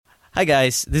Hi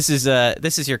guys, this is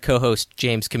your co-host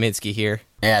James Kaminsky here.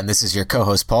 And this is your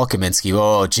co-host Paul Kaminsky.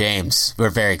 Oh, James, we're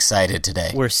very excited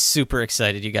today. We're super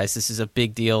excited, you guys. This is a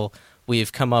big deal.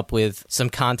 We've come up with some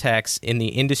contacts in the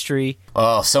industry.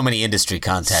 Oh, so many industry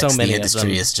contacts. So many the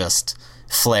industry is just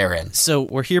flaring. So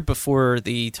we're here before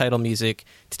the title music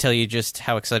to tell you just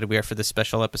how excited we are for this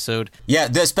special episode. Yeah,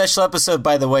 the special episode,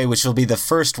 by the way, which will be the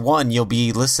first one you'll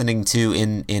be listening to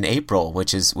in April,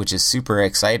 which is super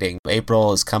exciting.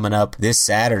 April is coming up this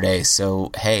Saturday,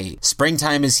 so hey,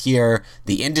 springtime is here.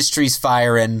 The industry's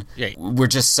firing. Right. We're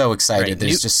just so excited. Right.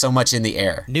 There's just so much in the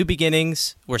air. New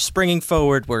beginnings. We're springing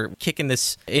forward. We're kicking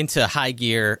this into high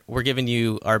gear. We're giving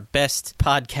you our best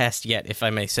podcast yet, if I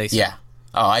may say so. Yeah.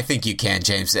 Oh, I think you can,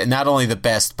 James. Not only the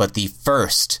best, but the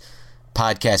first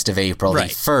podcast of April. Right.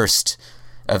 The first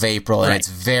of April, and Right.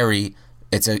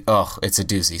 it's a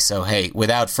doozy. So hey,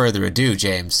 without further ado,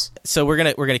 James. So we're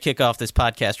gonna kick off this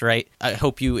podcast, right? I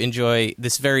hope you enjoy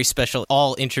this very special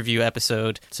all interview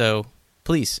episode. So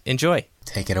please enjoy.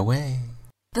 Take it away.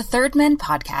 The Third Men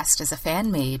podcast is a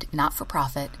fan-made,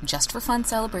 not-for-profit, just-for-fun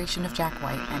celebration of Jack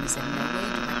White and is in no way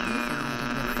directly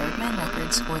affiliated with Third Man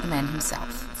Records or the man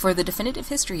himself. For the definitive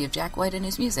history of Jack White and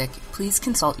his music, please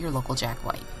consult your local Jack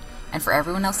White. And for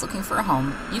everyone else looking for a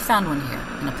home, you found one here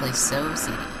in a place so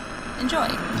seedy. Enjoy!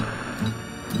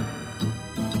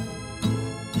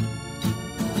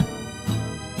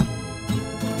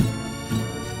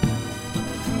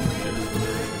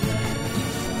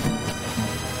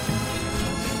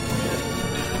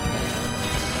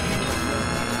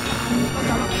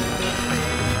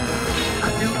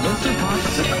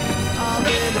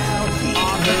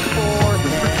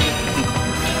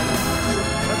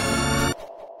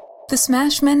 The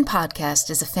Smash Men podcast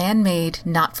is a fan-made,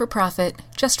 not-for-profit,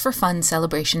 just-for-fun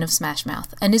celebration of Smash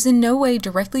Mouth and is in no way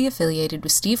directly affiliated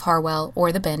with Steve Harwell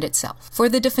or the band itself. For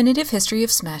the definitive history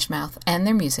of Smash Mouth and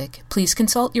their music, please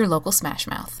consult your local Smash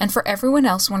Mouth. And for everyone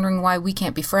else wondering why we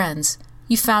can't be friends,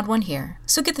 you found one here,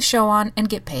 so get the show on and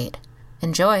get paid.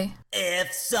 Enjoy!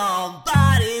 If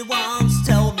somebody once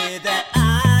told me that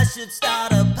I should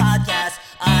start a podcast,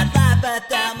 I'd laugh at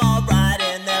them all right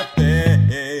in their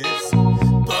face.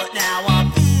 But now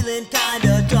I'm feeling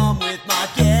kinda dumb with my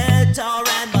guitar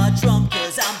and my drum,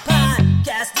 'cause I'm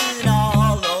podcasting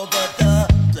all over the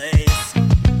place.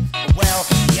 Well,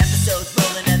 the episode's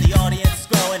rolling and the audience is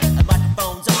growing. A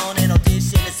microphone's on and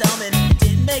audition is humming. It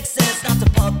didn't make sense not to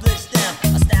publish them.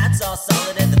 Our stats are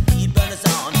solid and the feed burner's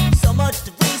on. So much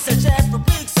to research every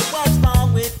week, so what's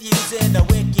wrong with using the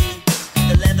wiki?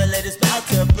 The level it is about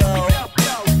to blow,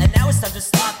 and now it's time to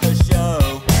start the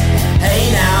show.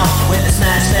 Hey now, we're the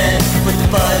Smash Men, put the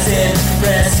buzz in,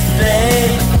 press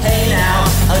play. Hey now,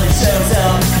 a new show's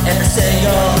up every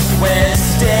single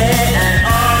Wednesday, and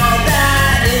all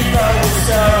that info is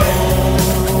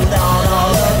sold on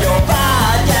all of your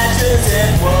podcatchers.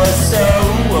 It was so.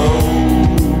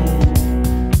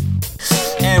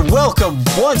 And welcome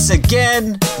once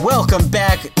again. Welcome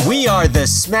back. We are the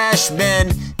Smash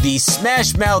Men, the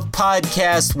Smash Mouth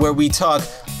podcast, where we talk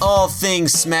all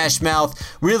things Smash Mouth,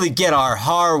 really get our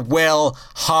Harwell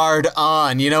hard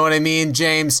on. You know what I mean,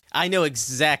 James? I know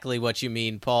exactly what you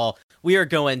mean, Paul. We are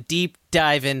going deep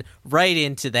diving right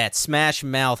into that Smash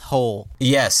Mouth hole.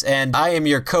 Yes, and I am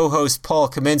your co-host, Paul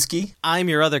Kaminsky. I'm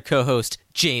your other co-host,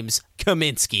 James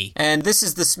Kaminsky. And this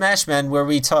is the Smash Men, where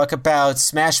we talk about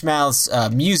Smash Mouth's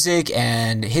music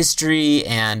and history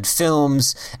and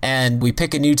films, and we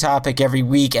pick a new topic every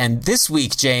week. And this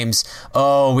week, James,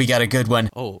 oh, we got a good one.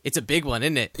 Oh, it's a big one,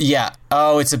 isn't it? Yeah.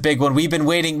 Oh, it's a big one. We've been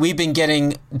waiting. We've been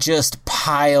getting just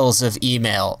piles of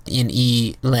email in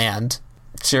E-land.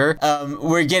 Sure.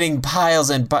 We're getting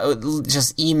piles and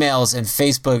just emails and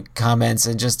Facebook comments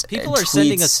and just People are tweets.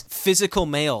 sending us physical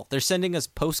mail. They're sending us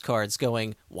postcards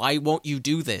going, why won't you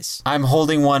do this? I'm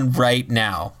holding one right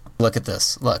now. Look at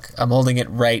this. Look, I'm holding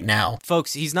it right now.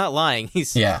 Folks, he's not lying.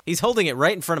 He's holding it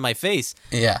right in front of my face.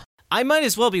 Yeah. I might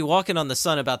as well be walking on the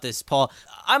sun about this, Paul.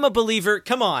 I'm a believer.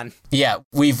 Come on. Yeah,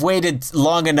 we've waited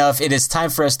long enough. It is time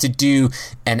for us to do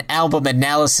an album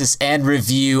analysis and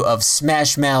review of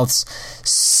Smash Mouth's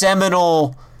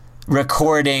seminal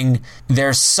recording,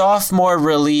 their sophomore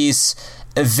release,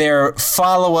 their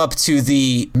follow-up to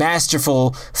the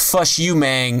masterful Fush You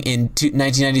Mang in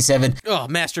 1997. Oh,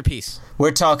 masterpiece.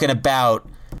 We're talking about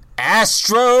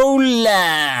Astro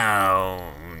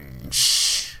Lounge.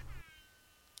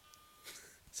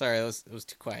 Sorry, it was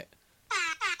too quiet.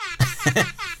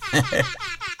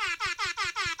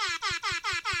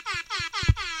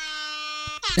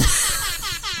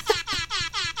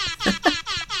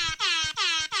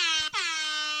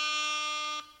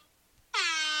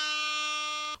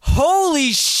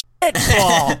 Holy shit,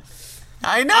 Paul!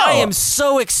 I know. I am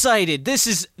so excited. This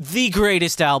is the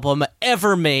greatest album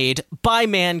ever made by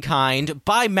mankind,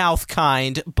 by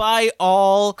mouthkind, by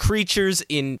all creatures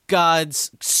in God's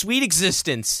sweet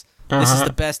existence. This is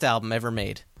the best album ever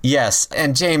made. Yes,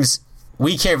 and James,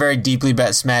 we care very deeply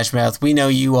about Smash Mouth. We know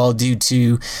you all do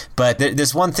too, but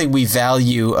there's one thing we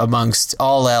value amongst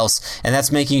all else, and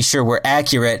that's making sure we're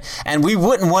accurate. And we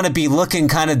wouldn't want to be looking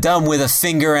kind of dumb with a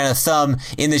finger and a thumb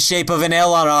in the shape of an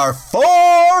L on our forehead.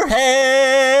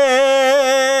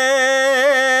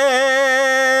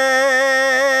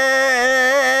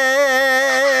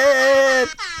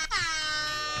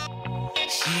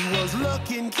 She was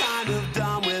looking kind of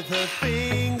dumb with her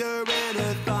finger and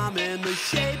her thumb in the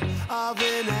shape of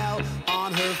an L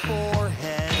on her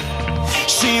forehead.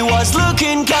 She was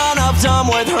looking kind of dumb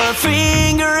with her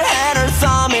finger and her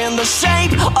thumb in the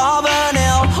shape of an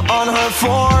L on her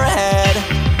forehead.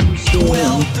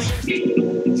 Well,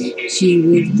 She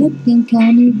was looking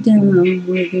kind of dumb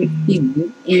with her finger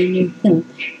and her thumb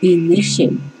in the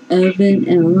shape of an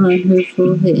L on her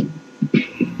forehead.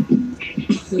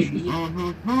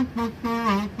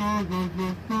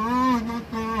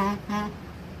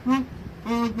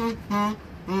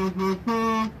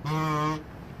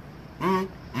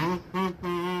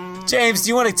 James, do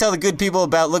you want to tell the good people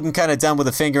about looking kind of dumb with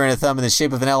a finger and a thumb in the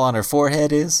shape of an L on her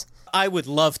forehead is? I would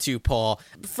love to, Paul.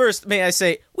 First, may I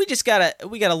say, we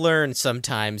gotta learn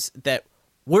sometimes that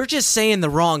we're just saying the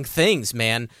wrong things,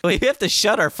 man. We have to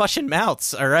shut our fucking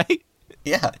mouths, all right?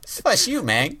 Yeah, fuck you,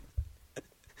 man.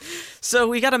 So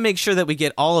we gotta make sure that we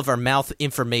get all of our mouth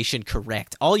information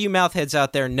correct. All you mouth heads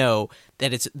out there know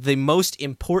that it's the most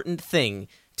important thing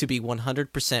to be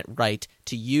 100% right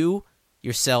to you,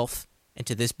 yourself, and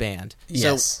to this band.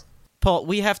 Yes. So, Paul,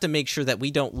 we have to make sure that we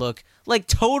don't look like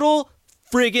total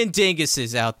friggin'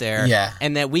 dinguses out there. Yeah.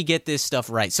 And that we get this stuff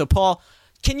right. So, Paul,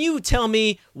 can you tell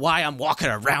me why I'm walking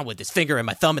around with this finger and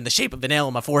my thumb in the shape of an L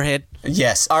on my forehead?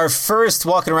 Yes. Our first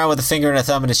walking around with a finger and a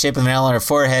thumb in the shape of an L on our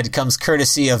forehead comes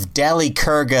courtesy of Dally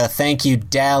Kurga. Thank you,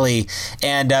 Dally.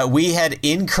 And we had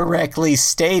incorrectly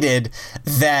stated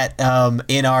that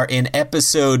in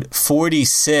episode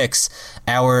 46,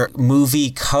 our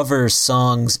movie cover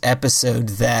songs episode,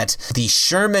 that the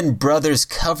Sherman Brothers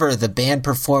cover the band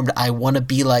performed I Wanna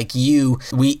Be Like You,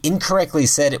 we incorrectly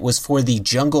said it was for the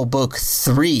Jungle Book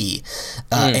 3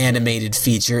 animated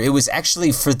feature. It was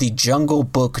actually for the Jungle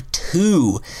Book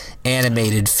 2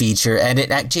 animated feature, and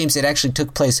James, it actually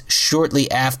took place shortly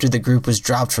after the group was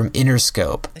dropped from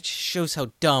Interscope. That just shows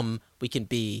how dumb we can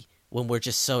be when we're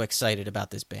just so excited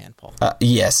about this band, Paul.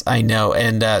 Yes, I know.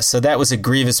 And so that was a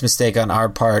grievous mistake on our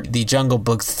part. The Jungle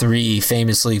Book 3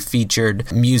 famously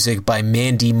featured music by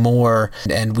Mandy Moore,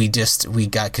 and we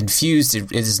got confused.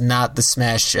 It is not the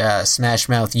Smash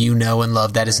Mouth you know and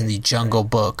love. That is in the Jungle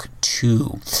Book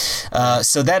 2.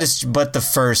 So that is but the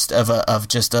first of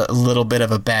just a little bit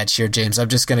of a batch here, James. I'm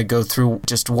just going to go through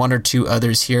just one or two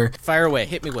others here. Fire away.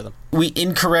 Hit me with them. We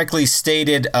incorrectly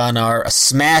stated on our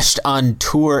Smashed on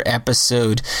Tour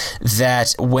episode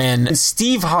that when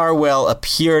Steve Harwell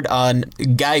appeared on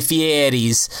Guy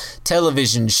Fieri's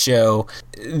television show,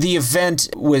 the event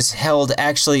was held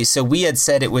actually, so we had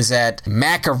said it was at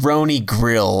Macaroni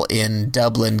Grill in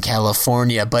Dublin,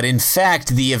 California, but in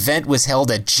fact the event was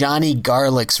held at Johnny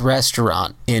Garlic's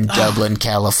restaurant in Dublin,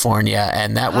 California,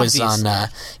 and that was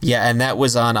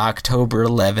on October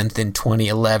 11th in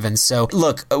 2011. So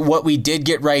look, what we did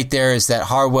get right there is that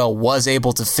Harwell was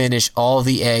able to finish all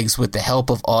the eggs with the help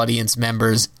of audience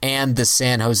members and the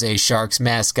San Jose Sharks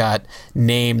mascot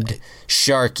named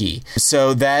Sharky.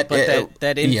 So that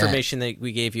information that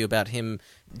we gave you about him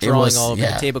drawing all of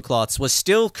the tablecloths was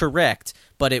still correct,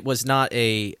 but it was not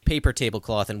a paper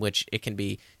tablecloth in which it can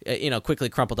be quickly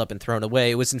crumpled up and thrown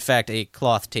away. It was in fact a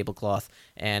cloth tablecloth,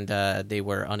 and they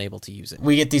were unable to use it.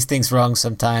 We get these things wrong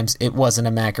sometimes. It wasn't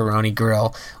a Macaroni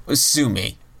Grill. Sue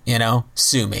me.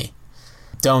 Sue me.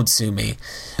 Don't sue me.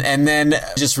 And then,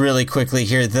 just really quickly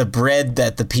here, the bread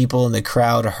that the people in the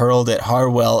crowd hurled at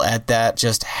Harwell at that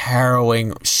just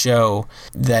harrowing show,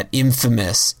 that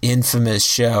infamous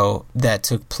show that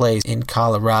took place in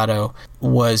Colorado,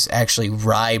 was actually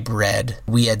rye bread.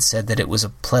 We had said that it was a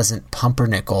pleasant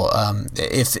pumpernickel.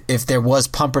 If there was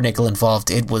pumpernickel involved,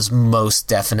 it was most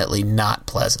definitely not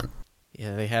pleasant.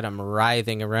 Yeah, they had him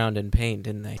writhing around in pain,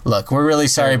 didn't they? Look, we're really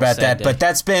sorry about that, but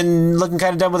that's been looking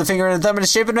kind of dumb with a finger and a thumb and a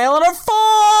shape of an L on our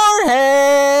forehead.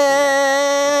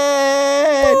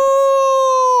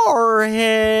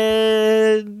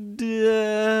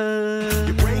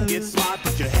 Your brain gets smart,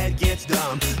 but your head gets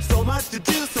dumb. So much to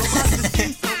do, so much to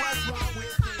see, so what's wrong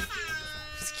with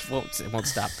It won't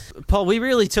stop. Paul, we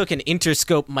really took an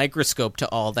Interscope microscope to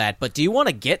all that, but do you want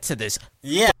to get to this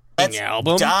let's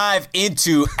album? Dive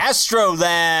into Astro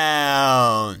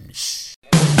Lounge.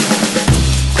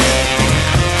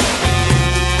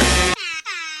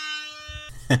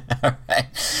 All right.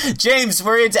 James,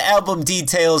 we're into album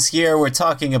details here. We're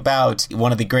talking about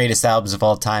one of the greatest albums of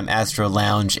all time, Astro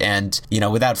Lounge. And,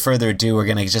 without further ado, we're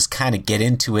going to just kind of get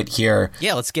into it here.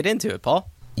 Yeah, let's get into it,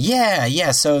 Paul.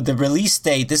 Yeah. So the release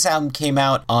date, this album came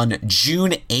out on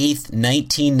June 8th,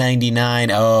 1999.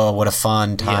 Oh, what a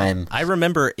fun time. Yeah, I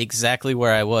remember exactly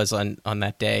where I was on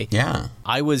that day. Yeah.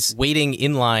 I was waiting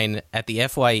in line at the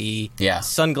FYE. Yeah.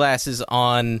 Sunglasses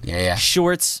on. Yeah.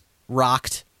 Shorts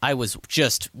rocked. I was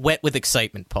just wet with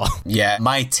excitement, Paul. Yeah,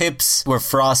 my tips were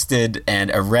frosted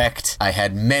and erect. I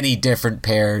had many different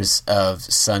pairs of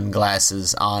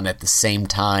sunglasses on at the same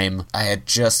time. I had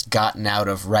just gotten out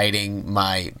of writing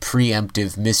my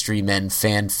preemptive Mystery Men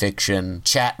fan fiction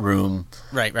chat room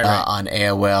right. On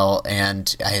AOL,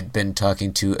 and I had been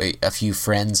talking to a few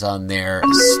friends on there.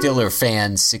 Stiller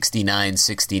fan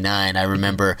 6969, I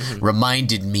remember,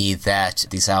 reminded me that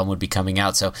this album would be coming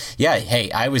out. So, yeah,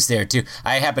 hey, I was there too.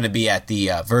 I happened to be at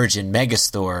the Virgin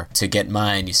Megastore to get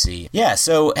mine, you see. Yeah,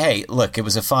 so, hey, look, it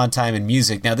was a fun time in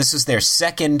music. Now, this was their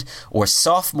second or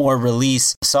sophomore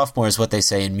release. Sophomore is what they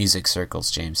say in music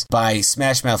circles, James. By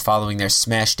Smash Mouth following their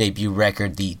smash debut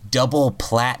record, the double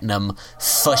platinum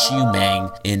Fush You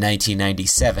Mang in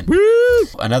 1997. Woo!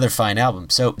 Another fine album.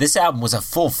 So, this album was a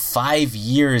full 5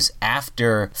 years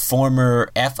after former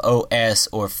FOS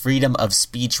or Freedom of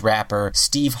Speech rapper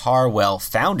Steve Harwell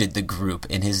founded the group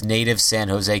in his native San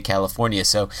Jose, California.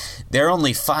 So they're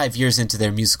only 5 years into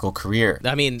their musical career.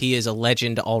 I mean, he is a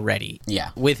legend already.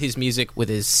 Yeah. With his music, with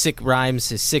his sick rhymes,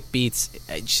 his sick beats,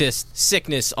 just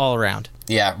sickness all around.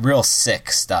 Yeah, real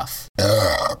sick stuff.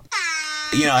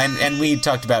 And we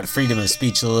talked about freedom of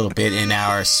speech a little bit in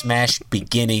our Smash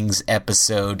Beginnings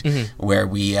episode, where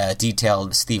we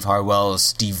detailed Steve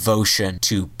Harwell's devotion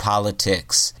to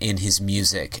politics in his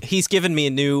music. He's given me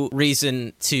a new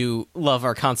reason to love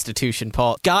our Constitution,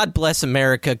 Paul. God bless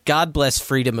America. God bless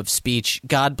freedom of speech.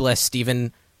 God bless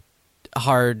Stephen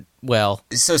Hardwell.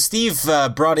 So Steve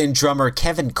brought in drummer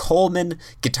Kevin Coleman,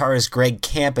 guitarist Greg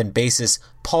Camp, and bassist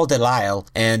Paul Delisle,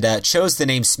 and chose the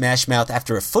name Smash Mouth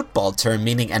after a football term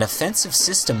meaning an offensive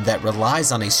system that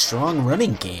relies on a strong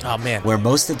running game. Oh, man. Where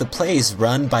most of the plays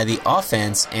run by the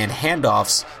offense and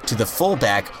handoffs to the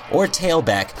fullback or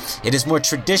tailback. It is more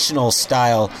traditional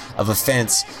style of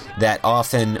offense that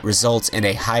often results in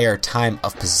a higher time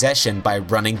of possession by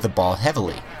running the ball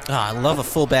heavily. I love a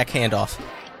fullback handoff.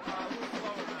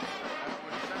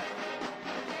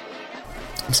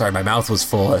 I'm sorry, my mouth was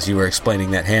full as you were explaining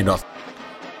that handoff.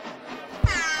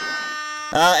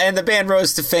 And the band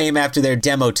rose to fame after their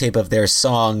demo tape of their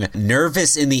song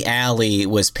Nervous in the Alley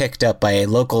was picked up by a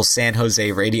local San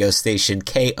Jose radio station,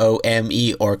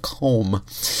 KOME or COME,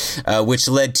 which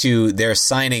led to their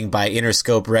signing by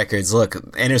Interscope Records. Look,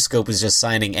 Interscope was just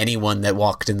signing anyone that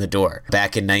walked in the door.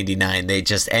 Back in 99,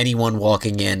 anyone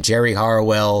walking in. Jerry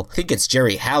Harwell, I think it's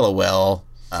Jerry Hallowell,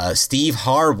 Steve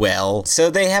Harwell. So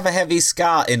they have a heavy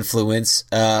ska influence,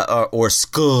 or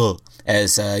ska,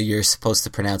 as you're supposed to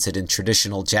pronounce it in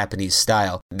traditional Japanese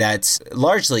style. That's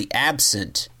largely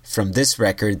absent from this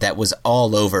record that was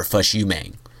all over Fush You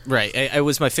Mang. Right. It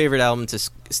was my favorite album to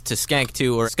skank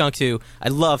to, or skunk to. I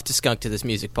love to skunk to this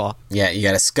music, Paul. Yeah, you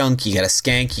gotta skunk, you gotta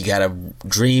skank, you gotta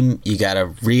dream, you gotta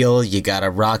reel, you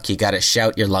gotta rock, you gotta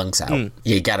shout your lungs out.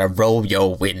 You gotta roll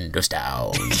your windows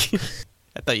down.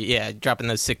 I thought, dropping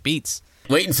those sick beats.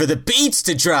 Waiting for the beats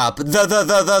to drop.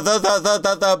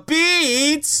 The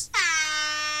beats!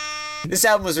 This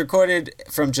album was recorded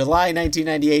from July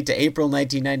 1998 to April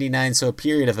 1999, so a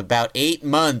period of about 8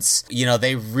 months.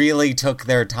 They really took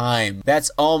their time.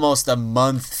 That's almost a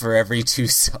month for every 2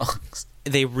 songs.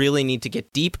 They really need to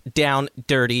get deep down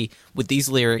dirty with these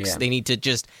lyrics. Yeah. They need to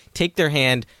just take their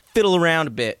hand, fiddle around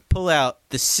a bit, pull out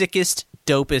the sickest,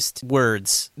 dopest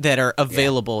words that are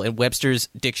available in Webster's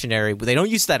dictionary. They don't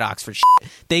use that Oxford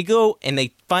shit. They go and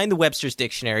they find the Webster's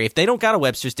dictionary. If they don't got a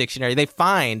Webster's dictionary, they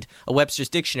find a Webster's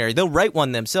dictionary. They'll write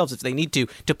one themselves if they need to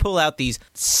pull out these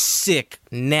sick,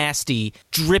 nasty,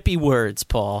 drippy words,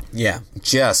 Paul. Yeah,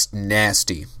 just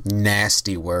nasty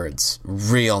words.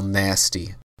 Real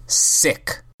nasty.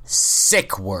 Sick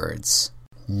words.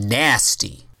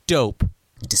 Nasty. Dope.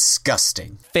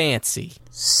 Disgusting. Fancy.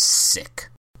 Sick.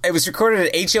 It was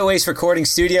recorded at HOA's recording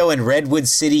studio in Redwood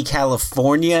City,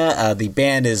 California. The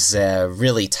band is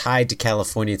really tied to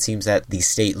California. It seems that the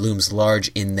state looms large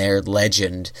in their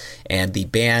legend. And the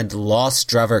band lost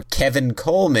drummer Kevin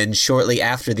Coleman shortly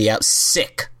after the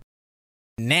Sick.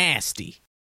 Nasty.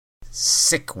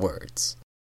 Sick words.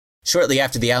 Shortly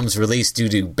after the album's release due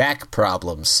to back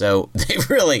problems, so they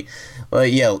really,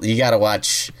 you gotta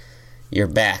watch your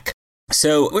back.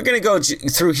 So we're gonna go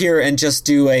through here and just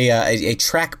do a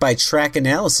track-by-track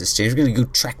analysis, James. We're gonna go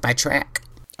track by track.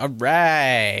 All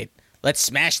right. Let's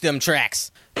smash them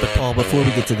tracks. But Paul, before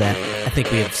we get to that, I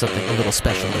think we have something a little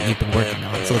special that you've been working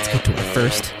on. So let's get to our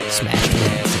first Smashed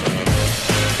Man segment.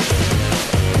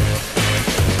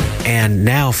 And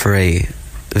now for a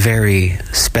very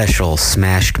special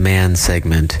Smashed Man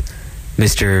segment,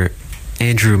 Mr.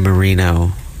 Andrew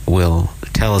Marino will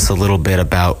tell us a little bit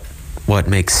about what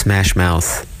makes Smash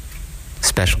Mouth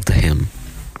special to him.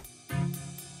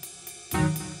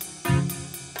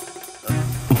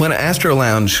 When Astro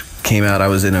Lounge came out, I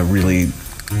was in a really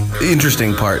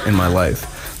interesting part in my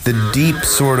life. The deep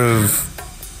sort of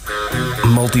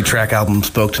multi-track album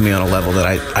spoke to me on a level that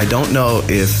I don't know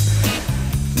if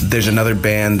there's another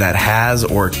band that has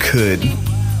or could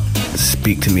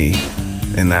speak to me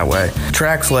in that way.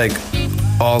 Tracks like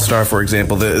All-Star, for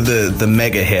example, the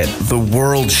mega hit, the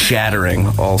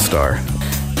world-shattering All-Star,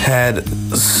 had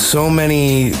so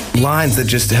many lines that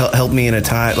just helped me in a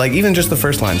time. Like, even just the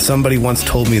first line, somebody once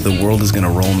told me the world is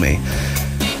gonna roll me.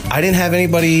 I didn't have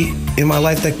anybody in my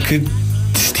life that could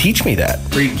teach me that.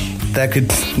 That could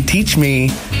teach me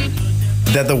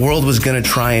that the world was gonna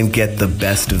try and get the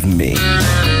best of me.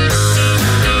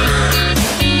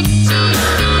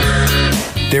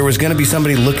 There was gonna be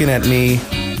somebody looking at me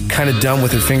kind of dumb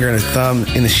with her finger and her thumb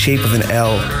in the shape of an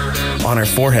L on her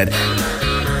forehead.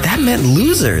 That meant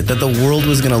loser, that the world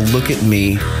was gonna look at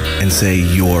me and say,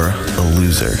 you're a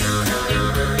loser.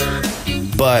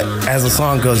 But as the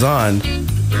song goes on,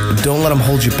 don't let them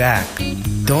hold you back.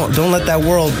 Don't let that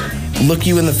world look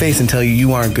you in the face and tell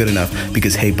you aren't good enough,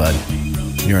 because hey bud,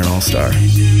 you're an all-star.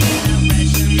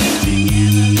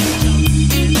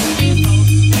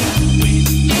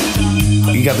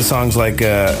 You got the songs like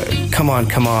Come On,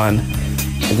 Come On,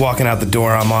 Walking Out the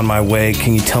Door, I'm on my way,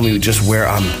 can you tell me just where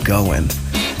I'm going?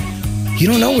 You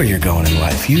don't know where you're going in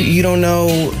life. You don't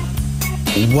know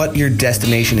what your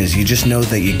destination is. You just know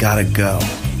that you gotta go.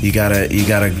 You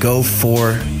gotta go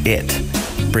for it.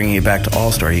 Bringing it back to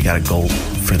All-Star, you gotta go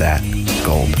for that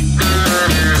gold.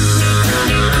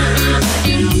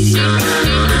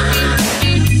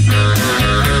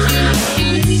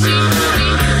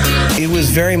 It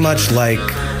was very much like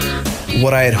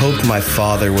what I had hoped my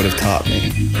father would have taught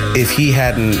me if he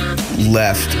hadn't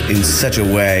left in such a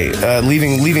way,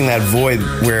 leaving that void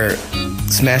where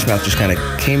Smash Mouth just kind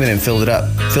of came in and filled it up,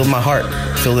 filled my heart,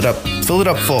 filled it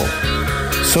up full.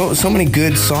 So many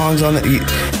good songs on it.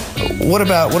 What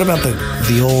about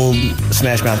the old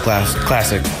Smash Mouth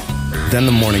classic, Then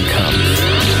the Morning Comes?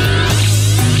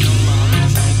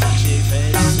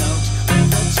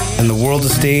 And the world's a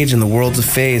stage and the world's a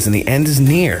phase and the end is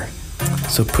near.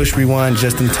 So push rewind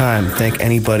just in time. Thank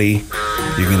anybody,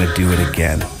 you're gonna do it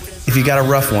again. If you got a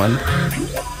rough one,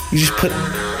 you just put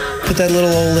that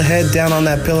little old head down on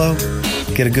that pillow,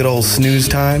 get a good old snooze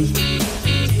time,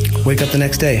 wake up the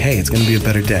next day. Hey, it's gonna be a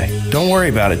better day. Don't worry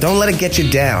about it. Don't let it get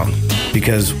you down,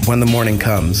 because when the morning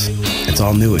comes, it's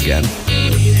all new again.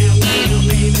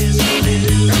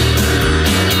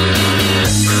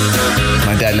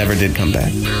 My dad never did come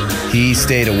back. He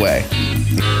stayed away.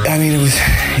 I mean,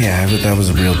 that was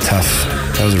a real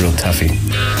toughie.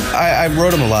 I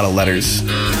wrote him a lot of letters.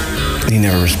 He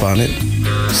never responded.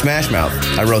 Smash Mouth,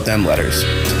 I wrote them letters.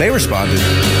 So they responded.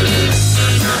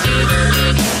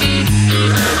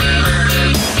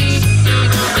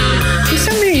 He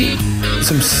sent me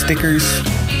some stickers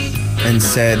and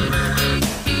said,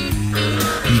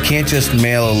 you can't just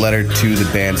mail a letter to the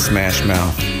band Smash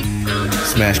Mouth.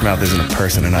 Smash Mouth isn't a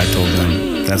person, and I told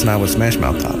him that's not what Smash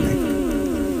Mouth taught me.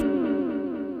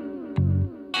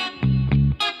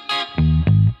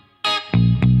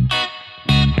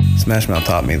 Smash Mouth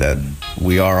taught me that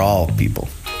we are all people.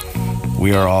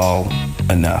 We are all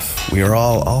enough. We are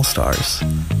all all-stars.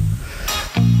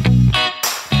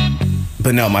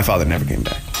 But no, my father never came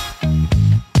back.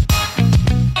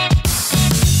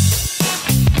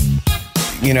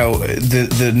 You know,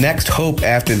 the next hope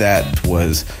after that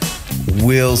was,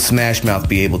 will Smash Mouth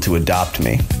be able to adopt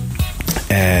me?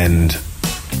 And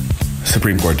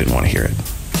Supreme Court didn't want to hear it.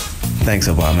 Thanks,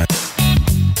 Obama.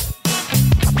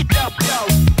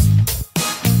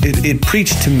 It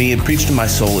preached to me, it preached to my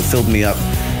soul, it filled me up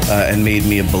and made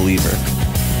me a believer.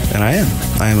 And I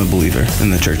am a believer in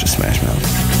the Church of Smash Mouth.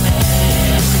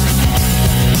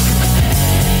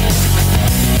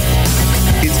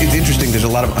 It's interesting, there's a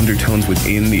lot of undertones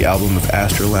within the album of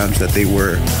Astro Lounge that they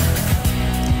were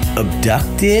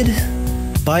abducted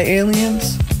by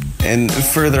aliens. And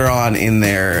further on in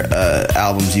their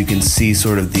albums, you can see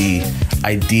sort of the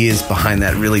ideas behind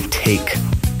that really take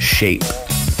shape.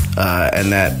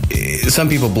 And that some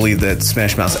people believe that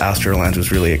Smash Mouth's Astro Lounge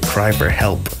was really a cry for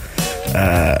help.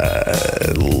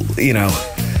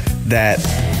 That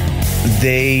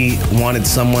they wanted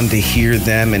someone to hear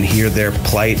them and hear their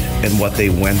plight and what they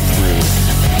went through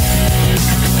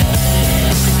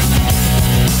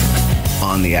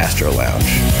on the Astro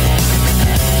Lounge.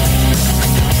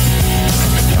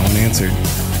 No one answered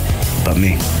but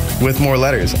me. With more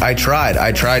letters. I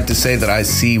tried to say that I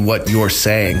see what you're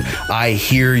saying. I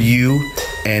hear you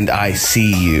and I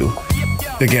see you.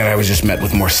 Again, I was just met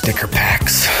with more sticker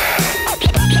packs.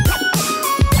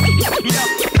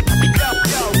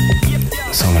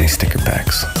 So many sticker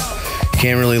packs.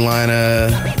 Can't really line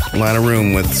a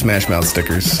room with Smash Mouth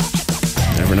stickers.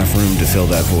 Never enough room to fill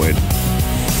that void.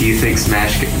 Do you think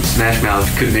Smash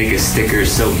Mouth could make a sticker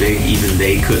so big even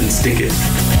they couldn't stick it?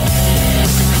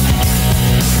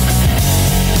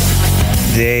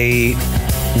 They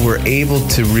were able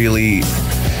to really...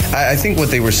 I think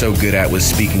what they were so good at was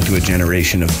speaking to a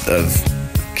generation of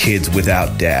kids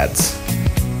without dads.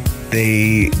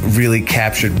 They really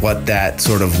captured what that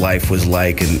sort of life was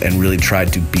like and really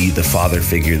tried to be the father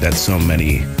figure that so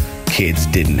many kids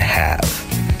didn't have.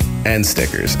 And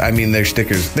stickers. I mean, their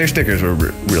stickers were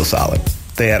real solid.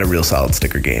 They had a real solid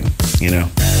sticker game, you know?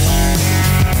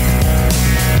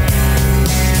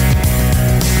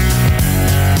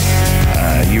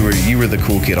 You were the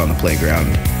cool kid on the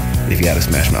playground if you had a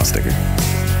Smash Mouth sticker.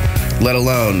 Let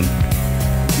alone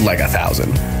like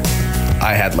 1,000.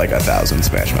 I had like 1,000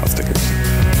 Smash Mouth stickers.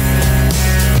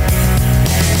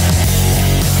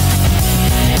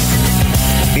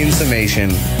 In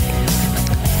summation,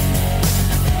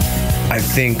 I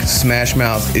think Smash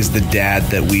Mouth is the dad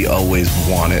that we always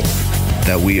wanted,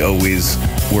 that we always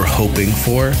were hoping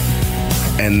for,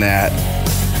 and that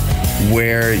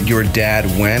where your dad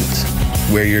went,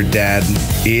 where your dad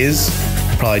is,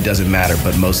 probably doesn't matter,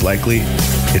 but most likely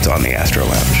it's on the Astro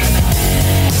Lounge.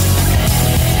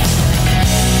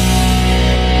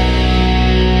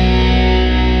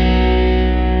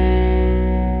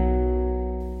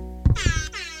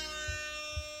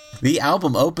 The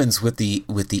album opens with the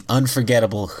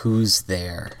unforgettable "Who's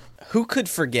There." Who could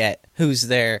forget Who's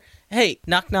There? Hey,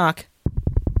 knock knock.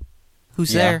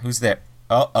 Who's there? Who's there?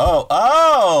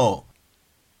 Oh!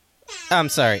 I'm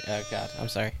sorry. Oh God, I'm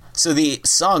sorry. So the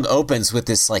song opens with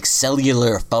this like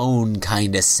cellular phone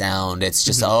kind of sound. It's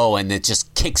just and it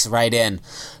just kicks right in.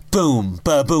 Boom,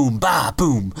 ba boom, ba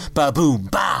boom, ba boom,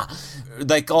 ba.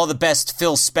 Like all the best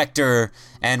Phil Spector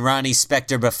and Ronnie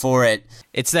Spector before it.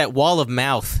 It's that wall of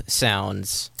mouth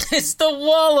sounds. It's the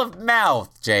wall of mouth,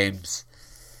 James.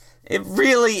 It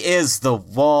really is the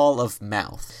wall of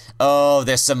mouth. Oh,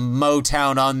 there's some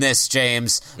Motown on this,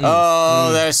 James.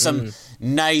 There's some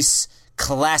nice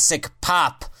classic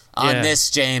pop on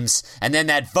this, James. And then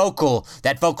that vocal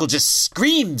just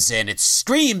screams in. It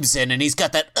screams in, and he's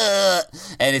got that,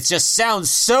 and it just sounds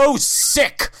so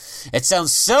sick. It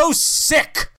sounds so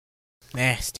sick.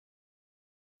 Nasty.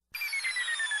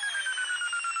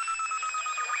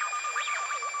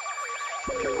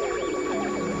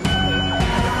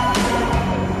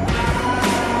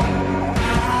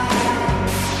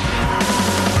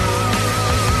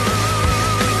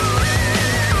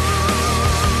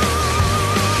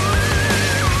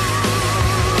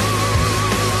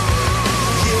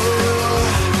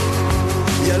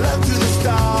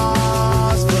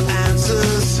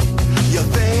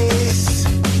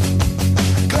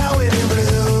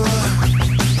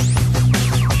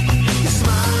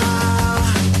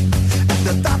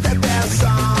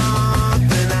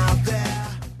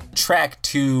 Track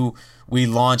 2, we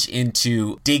launch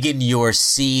into Diggin' Your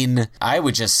Scene. I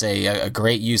would just say a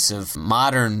great use of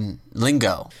modern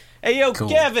lingo. Hey, yo, cool.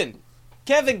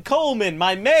 Kevin Coleman,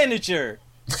 my manager.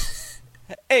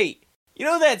 Hey, you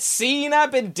know that scene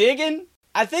I've been digging?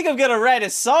 I think I'm gonna write a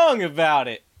song about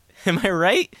it. Am I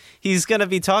right? He's gonna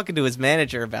be talking to his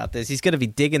manager about this. He's gonna be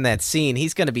digging that scene.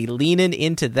 He's gonna be leaning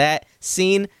into that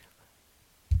scene,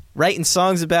 writing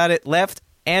songs about it, left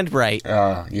and right.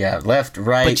 Left,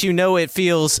 right. But you know it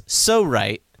feels so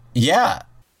right. Yeah.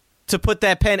 To put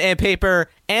that pen and paper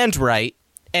and write,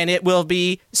 and it will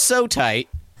be so tight.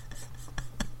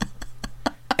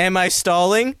 Am I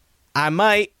stalling? I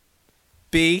might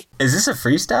be. Is this a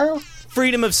freestyle?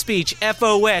 Freedom of speech,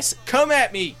 FOS, come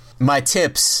at me! My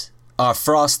tips are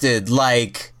frosted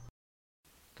like...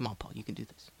 Come on, Paul, you can do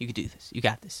this. You can do this. You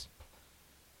got this.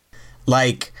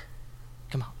 Like...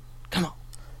 Come on.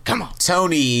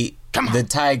 Tony the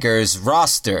Tiger's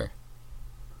roster.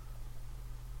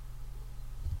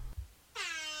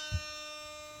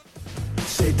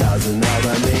 doesn't know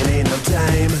the meaning of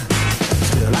time.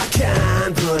 Still I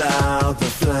can't put out the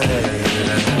flame.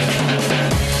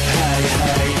 Hey,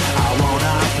 hey, I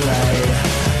wanna play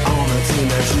on the team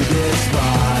that you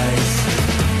despise.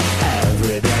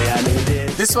 Every day I need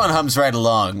it. This one hums right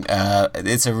along.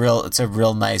 It's a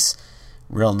real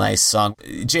nice song.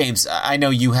 James, I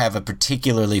know you have a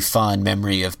particularly fond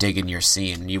memory of digging your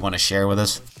scene. You want to share with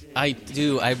us? I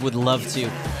do. I would love to.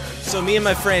 So me and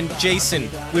my friend Jason,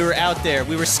 we were out there.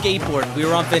 We were skateboarding. We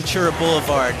were on Ventura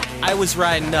Boulevard. I was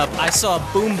riding up. I saw a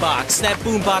boombox. That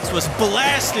boombox was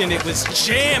blasting. It was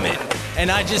jamming. And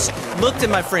I just looked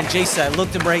at my friend Jason. I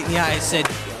looked him right in the eye and said,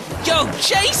 "Yo,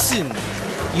 Jason,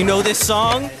 you know this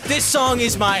song? This song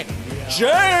is my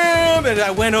jam!" And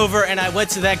I went over and I went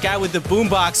to that guy with the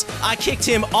boombox. I kicked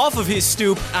him off of his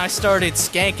stoop. I started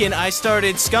skanking. I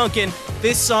started skunking.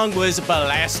 This song was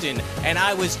blasting, and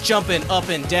I was jumping up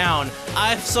and down.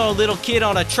 I saw a little kid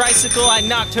on a tricycle. I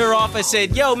knocked her off. I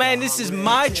said, "Yo, man, this is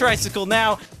my tricycle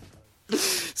now."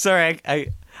 Sorry,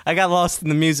 I got lost in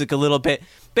the music a little bit.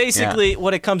 Basically,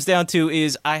 what it comes down to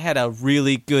is I had a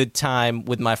really good time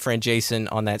with my friend Jason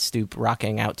on that stoop,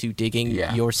 rocking out to Digging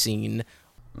Your Scene.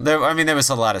 There was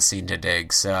a lot of scene to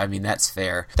dig, so, that's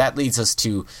fair. That leads us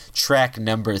to track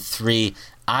number 3,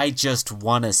 I Just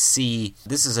Wanna See.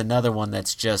 This is another one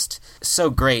that's just so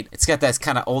great. It's got that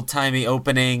kind of old-timey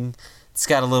opening. It's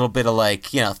got a little bit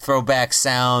of, throwback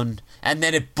sound. And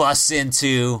then it busts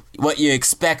into what you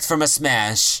expect from a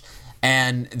Smash.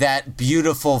 And that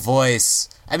beautiful voice.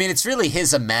 It's really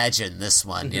his Imagine, this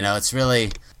one.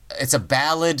 Mm-hmm. It's a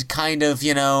ballad, kind of,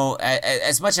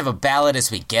 as much of a ballad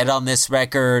as we get on this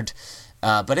record.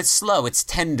 But it's slow, it's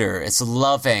tender, it's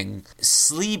loving.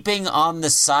 Sleeping on the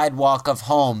sidewalk of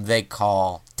home, they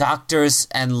call doctors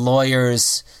and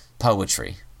lawyers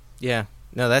poetry. Yeah.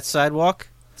 No, that sidewalk,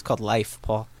 it's called life,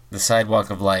 Paul. The sidewalk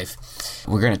of life.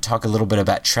 We're going to talk a little bit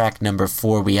about track number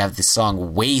 4. We have the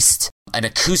song Waste, an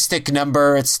acoustic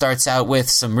number. It starts out with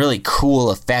some really cool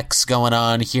effects going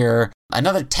on here.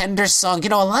 Another tender song. A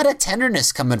lot of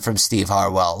tenderness coming from Steve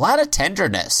Harwell. A lot of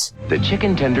tenderness. The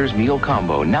Chicken Tenders Meal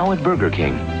Combo, now at Burger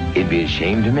King. It'd be a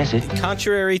shame to miss it.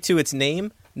 Contrary to its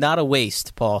name, not a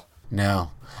waste, Paul.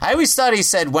 No. I always thought he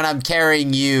said, "When I'm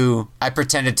carrying you, I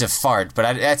pretended to fart,"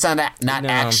 but that's not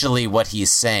actually what he's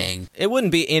saying. It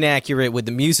wouldn't be inaccurate with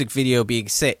the music video being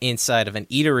set inside of an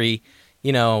eatery.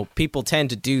 People tend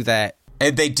to do that.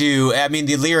 They do.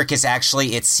 The lyric is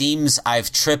actually, "It seems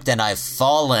I've tripped and I've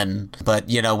fallen," but,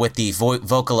 with the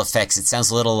vocal effects, it sounds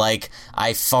a little like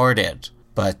 "I farted."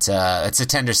 But it's a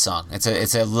tender song.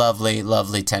 It's a lovely,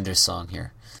 lovely tender song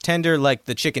here. Tender like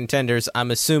the chicken tenders I'm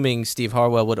assuming Steve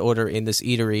Harwell would order in this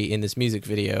eatery in this music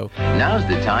video. Now's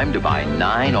the time to buy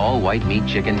 9 all-white meat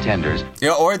chicken tenders.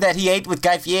 Or that he ate with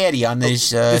Guy Fieri on this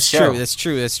show. That's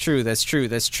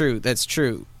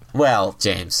true. Well,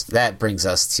 James, that brings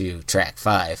us to track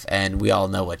 5, and we all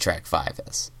know what track 5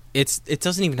 is. It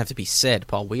doesn't even have to be said,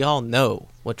 Paul. We all know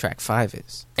what track 5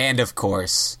 is. And, of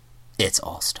course, it's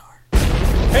All-Star.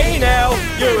 Hey now,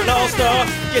 you're an all-star.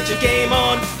 Get your game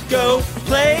on, go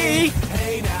play.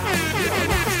 Hey now, you're a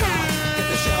rock star. Get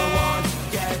the show on,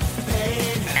 get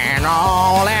paid. And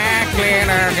all that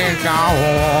glitters is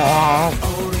gold.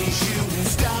 Only shooting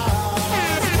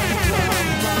stars when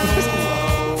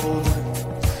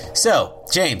from. So,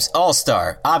 James,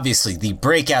 All-Star, obviously the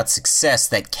breakout success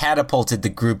that catapulted the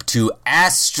group to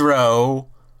astronomical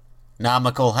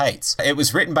heights. It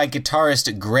was written by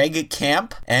guitarist Greg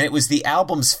Camp, and it was the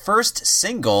album's first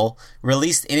single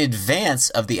released in advance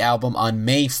of the album on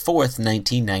May 4th,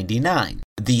 1999.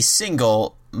 The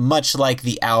single, much like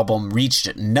the album,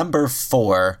 reached number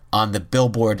 4 on the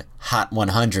Billboard Hot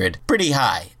 100. Pretty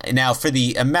high. Now, for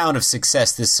the amount of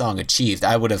success this song achieved,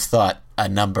 I would have thought a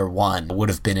number 1 would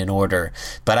have been in order.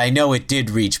 But I know it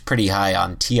did reach pretty high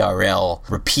on TRL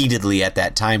repeatedly at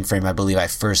that time frame. I believe I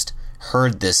first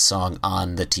heard this song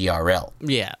on the TRL.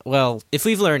 Yeah, well, if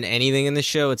we've learned anything in this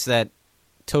show, it's that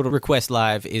Total Request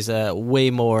Live is a way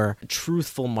more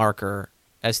truthful marker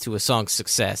as to a song's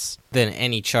success than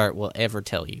any chart will ever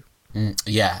tell you.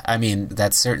 Yeah,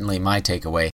 that's certainly my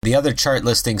takeaway. The other chart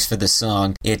listings for the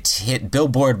song, it hit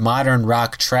Billboard Modern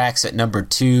Rock Tracks at number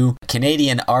 2,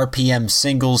 Canadian RPM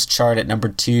Singles chart at number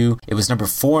 2. It was number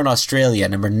 4 in Australia,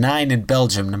 number 9 in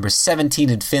Belgium, number 17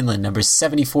 in Finland, number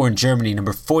 74 in Germany,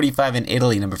 number 45 in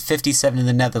Italy, number 57 in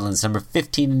the Netherlands, number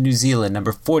 15 in New Zealand,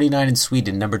 number 49 in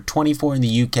Sweden, number 24 in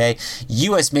the UK,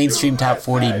 US Mainstream Top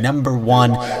 40, number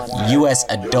 1, US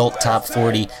Adult Top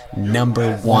 40,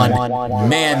 number 1.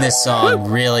 Man, this song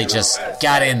really just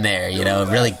got in there,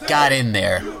 really got in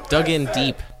there. Dug in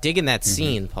deep. Digging that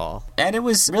scene, Paul. And it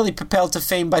was really propelled to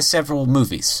fame by several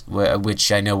movies,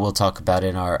 which I know we'll talk about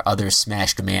in our other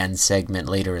Smashed Man segment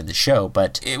later in the show.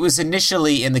 But it was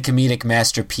initially in the comedic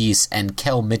masterpiece and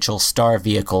Kel Mitchell star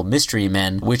vehicle Mystery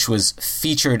Men, which was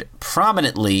featured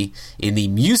prominently in the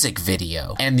music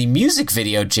video. And the music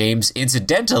video, James,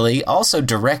 incidentally, also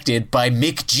directed by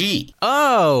Mick G.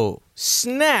 Oh,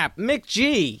 snap. Mick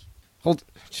G. Hold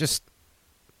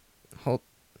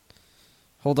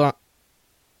on.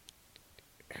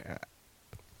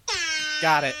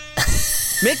 Got it.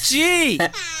 Mick G!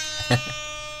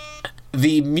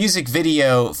 The music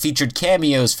video featured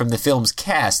cameos from the film's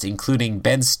cast, including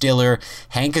Ben Stiller,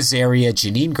 Hank Azaria,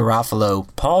 Janine Garofalo,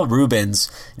 Paul Rubens,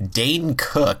 Dane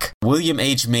Cook, William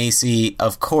H. Macy,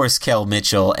 of course Kel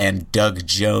Mitchell, and Doug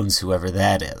Jones, whoever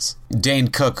that is. Dane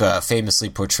Cook famously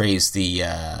portrays the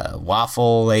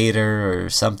Waffle-later or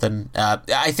something.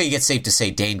 I think it's safe to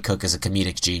say Dane Cook is a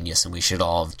comedic genius, and we should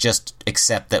all just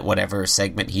accept that whatever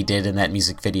segment he did in that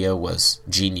music video was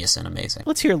genius and amazing.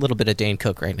 Let's hear a little bit of Dane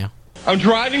Cook right now. I'm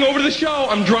driving over to the show.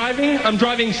 I'm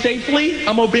driving safely.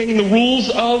 I'm obeying the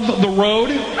rules of the road.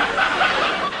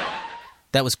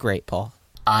 That was great, Paul.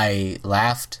 I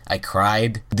laughed. I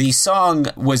cried. The song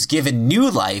was given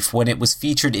new life when it was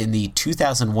featured in the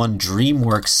 2001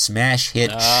 DreamWorks smash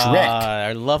hit Shrek.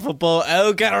 Our lovable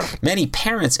ogre. Many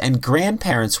parents and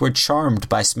grandparents were charmed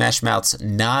by Smash Mouth's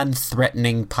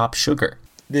non-threatening pop sugar.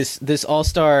 This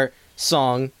all-star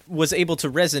song was able to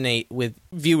resonate with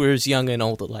viewers young and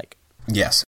old alike.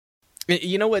 Yes.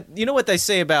 You know what they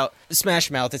say about Smash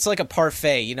Mouth? It's like a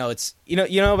parfait. You know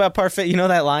about parfait. You know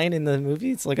that line in the movie?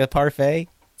 It's like a parfait.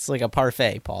 It's like a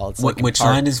parfait, Paul. It's like which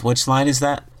line is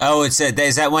that? Oh, is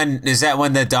that when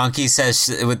the donkey says?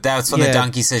 That's when the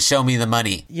donkey says, "Show me the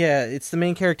money." Yeah, it's the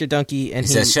main character donkey, and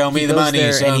he says, "Show me the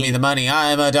money. Show me the money.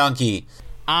 I'm a donkey.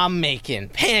 I'm making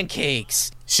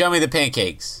pancakes. Show me the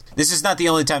pancakes." This is not the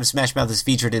only time Smash Mouth is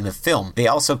featured in the film. They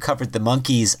also covered the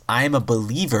Monkees' I'm a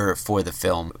Believer for the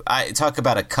film. I talk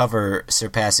about a cover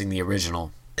surpassing the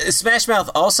original. Smash Mouth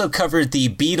also covered the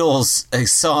Beatles'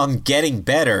 song Getting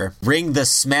Better, Ring the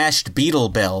Smashed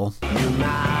Beatle Bell. You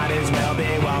might as well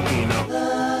be walking on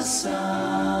the sun.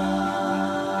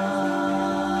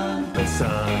 The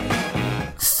sun.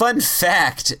 Fun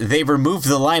fact, they removed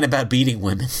the line about beating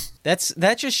women.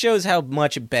 That just shows how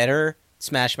much better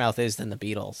Smash Mouth is than the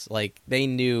Beatles. Like, they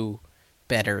knew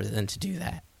better than to do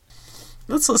that.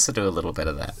 Let's listen to a little bit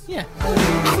of that. Yeah.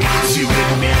 You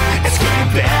admit it's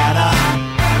getting better,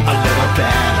 a little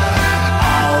better,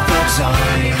 all the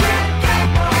time.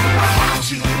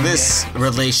 This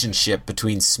relationship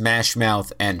between Smash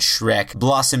Mouth and Shrek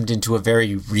blossomed into a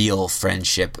very real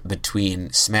friendship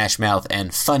between Smash Mouth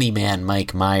and funny man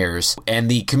Mike Myers. And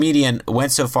the comedian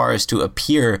went so far as to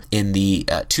appear in the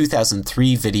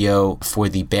 2003 video for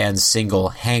the band's single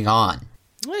Hang On.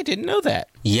 I didn't know that.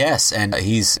 Yes, and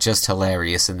he's just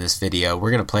hilarious in this video.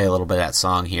 We're going to play a little bit of that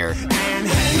song here. And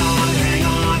hang on, hang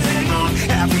on, hang on,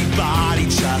 everybody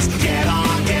just get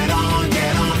on, get on,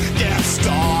 get on, get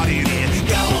started and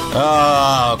go on.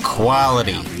 Oh,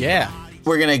 quality. Yeah.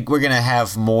 We're gonna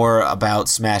have more about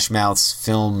Smash Mouth's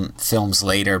films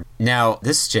later. Now,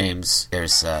 this, James,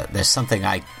 there's something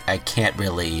I can't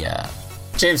really...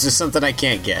 James, there's something I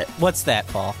can't get. What's that,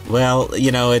 Paul? Well,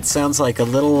 it sounds like a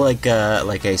little like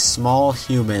a small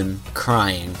human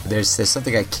crying. There's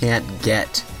something I can't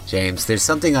get, James. There's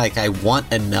something like I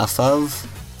want enough of,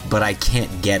 but I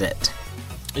can't get it.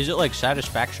 Is it like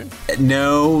satisfaction?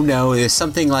 No. There's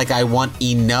something like I want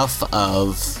enough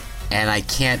of, and I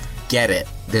can't get it.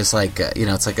 There's like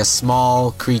it's like a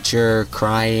small creature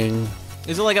crying.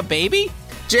 Is it like a baby?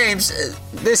 James,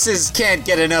 this is Can't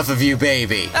Get Enough of You,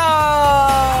 Baby.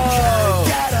 Oh!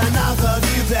 Can't get enough of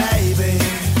you, baby.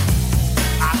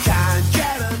 I can't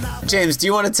get enough. James, do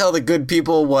you want to tell the good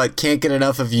people what Can't Get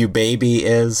Enough of You, Baby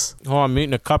is? Oh, I'm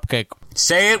eating a cupcake.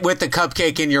 Say it with the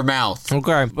cupcake in your mouth.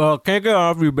 Okay. Well, Can't Get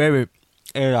Enough of You, Baby.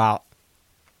 It's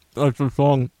a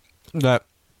song that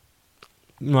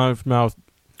Smash Mouth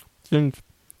sings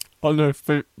on their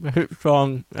hit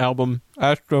song album,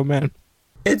 Astro Man.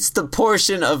 It's the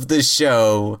portion of the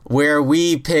show where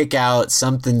we pick out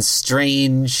something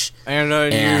strange and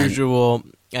unusual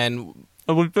and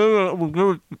I will give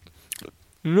it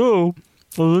you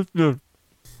to listen.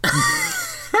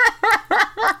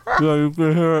 Yeah, you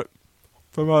can hear it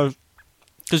from us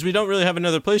because we don't really have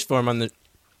another place for him on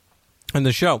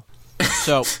the show.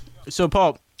 So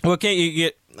Paul, what can't you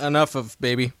get enough of,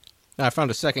 baby? I found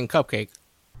a second cupcake.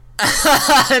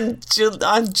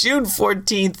 On June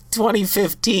 14th,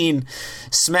 2015,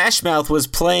 Smash Mouth was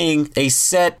playing a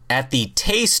set at the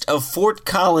Taste of Fort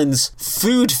Collins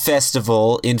Food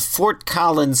Festival in Fort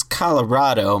Collins,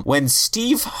 Colorado, when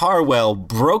Steve Harwell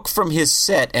broke from his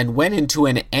set and went into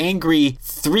an angry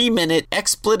 3-minute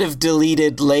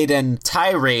expletive-deleted laden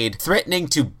tirade, threatening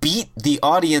to beat the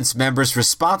audience members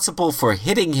responsible for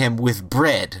hitting him with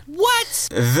bread. What?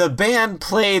 The band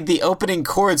played the opening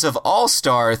chords of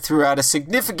All-Star throughout a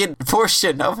significant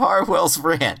portion of Harwell's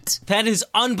rant. That is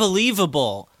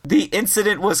unbelievable. The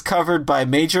incident was covered by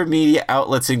major media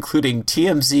outlets including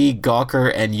TMZ,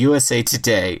 Gawker, and USA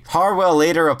Today. Harwell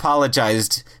later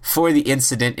apologized for the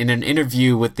incident in an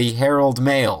interview with the Herald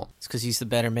Mail. It's because he's the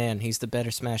better man. He's the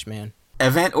better Smash Man.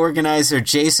 Event organizer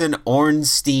Jason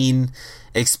Ornstein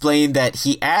explained that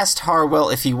he asked Harwell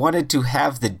if he wanted to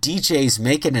have the DJs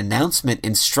make an announcement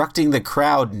instructing the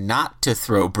crowd not to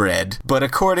throw bread. But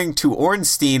according to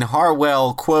Ornstein,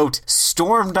 Harwell, quote,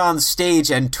 stormed on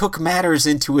stage and took matters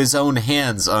into his own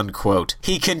hands, unquote.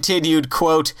 He continued,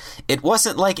 quote, it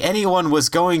wasn't like anyone was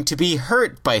going to be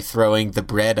hurt by throwing the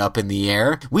bread up in the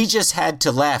air. We just had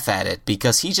to laugh at it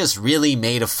because he just really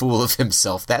made a fool of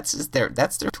himself. That's their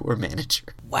tour manager.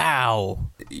 Wow.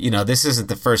 You know, this isn't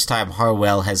the first time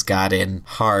Harwell has got in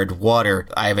hard water.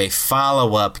 I have a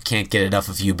follow-up, Can't Get Enough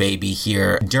of You Baby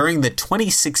here. During the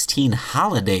 2016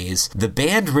 holidays, the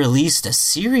band released a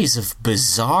series of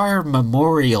bizarre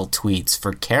memorial tweets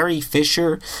for Carrie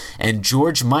Fisher and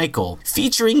George Michael,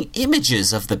 featuring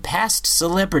images of the past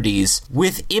celebrities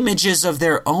with images of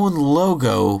their own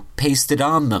logo pasted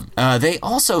on them. They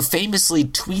also famously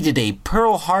tweeted a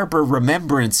Pearl Harbor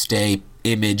Remembrance Day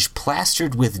image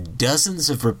plastered with dozens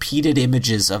of repeated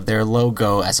images of their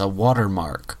logo as a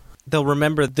watermark. They'll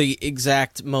remember the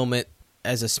exact moment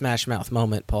as a Smash Mouth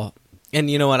moment, Paul. And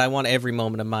you know what? I want every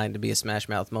moment of mine to be a Smash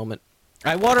Mouth moment.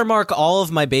 I watermark all of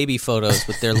my baby photos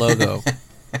with their logo.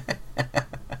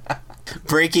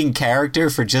 Breaking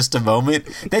character for just a moment?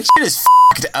 That shit is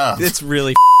f***ed up. It's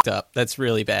really f***ed up. That's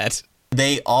really bad.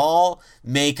 They all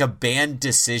make a band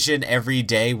decision every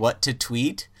day what to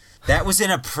tweet. That was in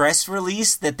a press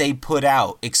release that they put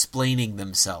out explaining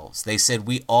themselves. They said,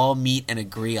 we all meet and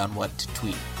agree on what to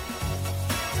tweet.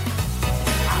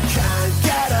 I can't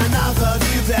get enough of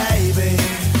you, baby.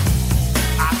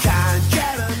 I can't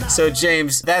get enough. So,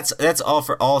 James, that's all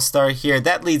for All-Star here.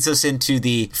 That leads us into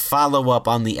the follow-up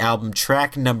on the album,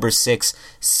 track number 6,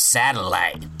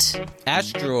 Satellite.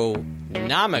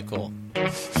 Astronomical.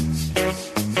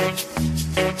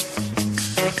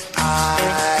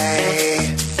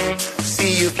 I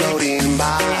see you floating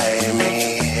by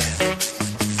me.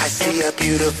 I see a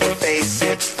beautiful face,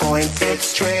 it's pointed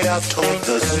straight up toward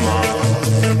the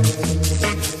small.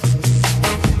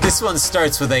 This one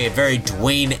starts with a very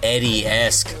Dwayne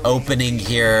Eddy-esque opening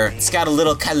here. It's got a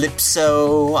little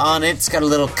calypso on it. It's got a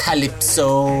little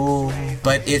calypso.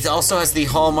 But it also has the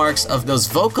hallmarks of those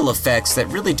vocal effects that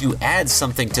really do add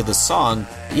something to the song.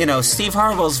 You know, Steve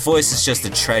Harwell's voice is just a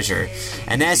treasure.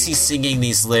 And as he's singing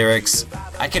these lyrics,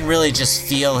 I can really just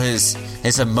feel his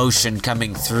emotion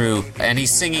coming through. And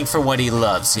he's singing for what he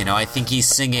loves. You know, I think he's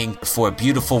singing for a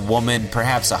beautiful woman,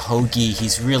 perhaps a hoagie.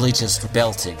 He's really just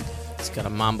belting. It's got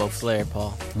a mambo flair,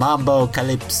 Paul. Mambo,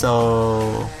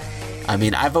 calypso. I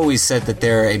mean, I've always said that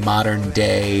they're a modern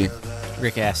day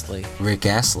Rick Astley. Rick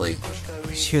Astley.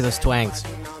 Just hear those twangs.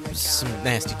 Some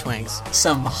nasty twangs.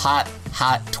 Some hot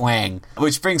twang.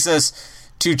 Which brings us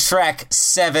to track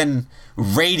 7,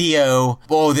 Radio.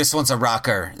 Oh, this one's a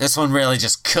rocker. This one really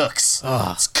just cooks.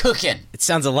 Oh. It's cooking. It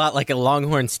sounds a lot like a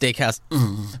Longhorn Steakhouse.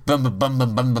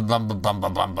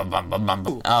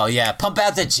 Oh, yeah. Pump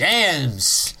out the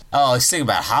jams. Oh, he's singing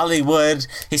about Hollywood.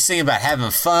 He's singing about having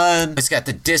fun. He's got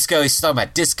the disco. He's talking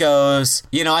about discos.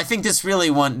 You know, I think this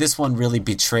one really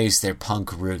betrays their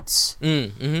punk roots.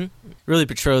 Really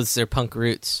betroths their punk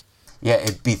roots. Yeah,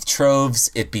 it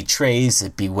betroths, it betrays,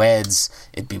 it beweds,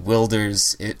 it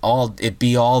bewilders, it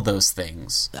be all those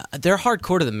things. They're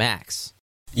hardcore to the max.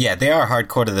 Yeah, they are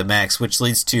hardcore to the max, which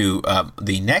leads to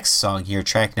the next song here,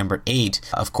 track number 8.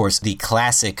 Of course, the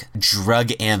classic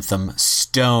drug anthem,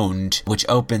 Stoned, which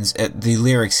opens the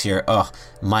lyrics here. Oh,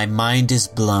 my mind is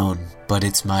blown, but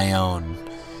it's my own,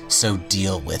 so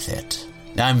deal with it.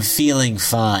 I'm feeling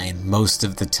fine most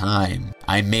of the time.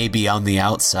 I may be on the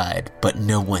outside, but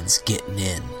no one's getting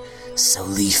in, so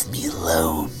leave me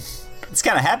alone. It's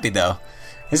kind of happy, though.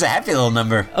 It's a happy little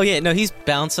number. Oh, yeah, no, he's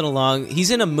bouncing along.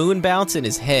 He's in a moon bounce in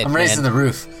his head, I'm raising the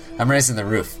roof.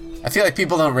 I feel like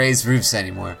people don't raise roofs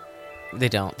anymore. They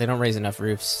don't. They don't raise enough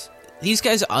roofs. These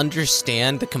guys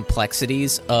understand the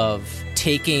complexities of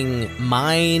taking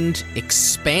mind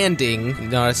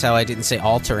expanding, notice how I didn't say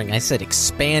altering, I said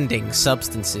expanding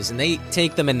substances, and they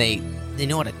take them and they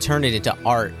know how to turn it into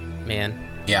art, man.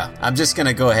 Yeah, I'm just going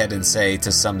to go ahead and say,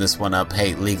 to sum this one up,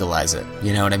 hey, legalize it.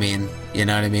 You know what I mean?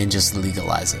 Just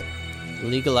legalize it.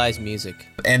 Legalize music.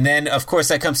 And then, of course,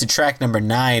 that comes to track number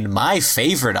 9, my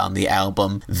favorite on the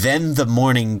album, Then the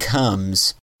Morning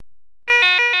Comes.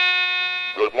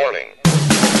 Good morning.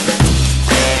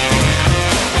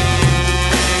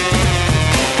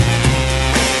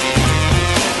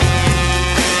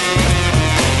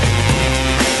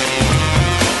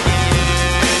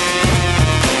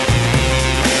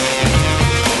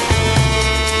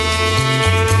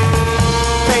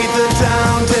 Paint the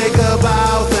town, take a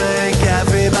bow, thank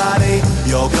everybody.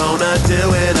 You're gonna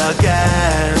do it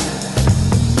again.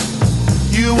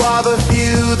 You are the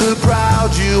few, the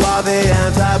proud, you are the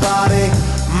antibody,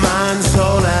 mind,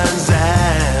 soul, and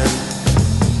zen.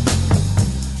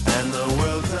 And the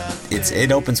world's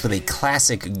It opens with a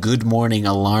classic Good Morning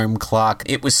alarm clock.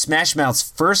 It was Smash Mouth's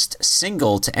first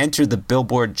single to enter the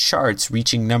Billboard charts,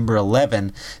 reaching number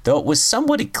 11, though it was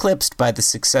somewhat eclipsed by the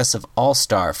success of All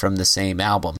Star from the same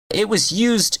album. It was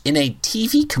used in a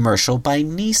TV commercial by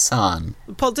Nissan.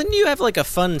 Paul, didn't you have like a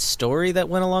fun story that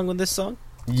went along with this song?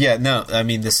 Yeah, no, I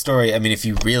mean, the story, if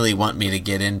you really want me to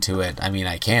get into it,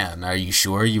 I can. Are you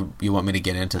sure you want me to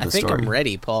get into the story? I think I'm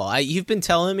ready, Paul. You've been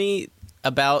telling me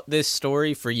about this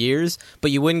story for years, but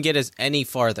you wouldn't get us any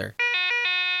farther.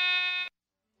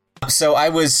 So I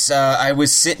was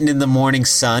sitting in the morning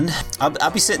sun.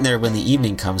 I'll be sitting there when the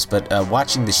evening comes, but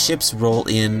watching the ships roll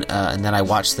in, and then I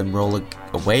watch them roll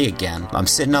away again. I'm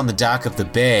sitting on the dock of the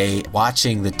bay,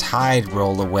 watching the tide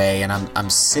roll away, and I'm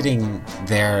sitting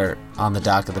there on the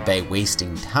dock of the bay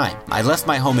wasting time. I left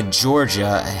my home in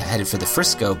Georgia, headed for the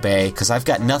Frisco Bay, because I've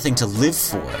got nothing to live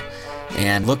for.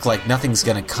 And look like nothing's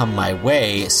gonna come my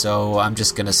way, so I'm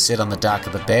just gonna sit on the dock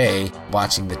of the bay,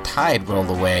 watching the tide roll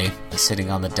away,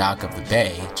 sitting on the dock of the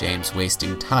bay, James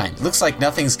wasting time. Looks like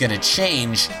nothing's gonna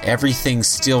change, everything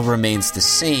still remains the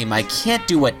same. I can't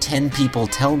do what 10 people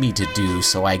tell me to do,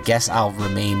 so I guess I'll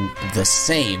remain the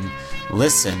same.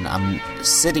 Listen, I'm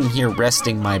sitting here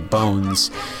resting my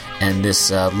bones, and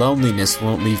this loneliness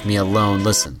won't leave me alone.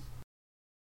 Listen.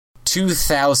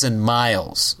 2,000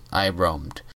 miles I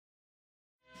roamed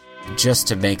just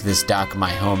to make this dock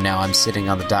my home. Now I'm sitting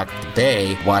on the dock of the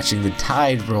bay, watching the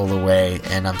tide roll away,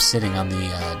 and I'm sitting on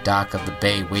the dock of the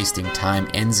bay, wasting time,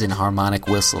 ends in harmonic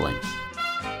whistling.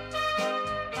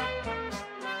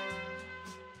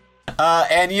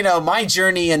 And my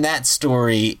journey in that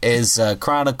story is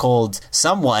chronicled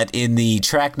somewhat in the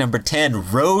track number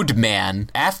 10, Roadman.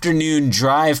 Afternoon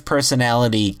drive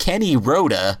personality Kenny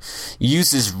Rhoda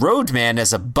uses Roadman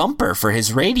as a bumper for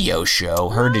his radio show,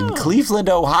 heard in Cleveland,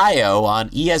 Ohio on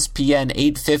ESPN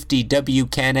 850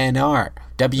 WKNR.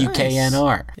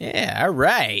 WKNR. Nice. Yeah, all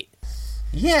right.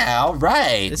 Yeah, all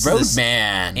right. This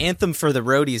Roadman. Anthem for the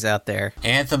roadies out there.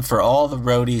 Anthem for all the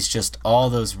roadies, just all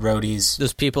those roadies.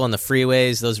 Those people on the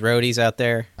freeways, those roadies out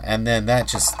there. And then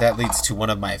that leads to one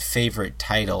of my favorite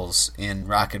titles in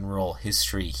rock and roll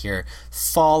history here.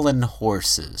 Fallen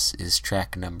Horses is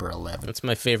track number 11. That's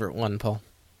my favorite one, Paul.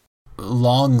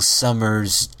 Long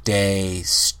summer's day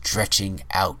stretching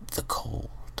out the cold,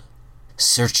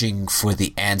 searching for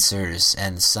the answers,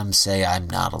 and some say I'm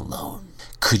not alone.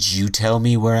 Could you tell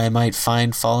me where I might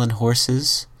find fallen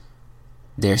horses?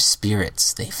 Their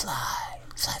spirits, they fly.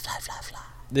 Fly, fly, fly, fly.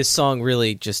 This song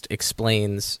really just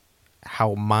explains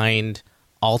how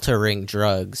mind-altering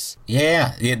drugs...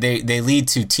 Yeah, they lead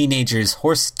to teenagers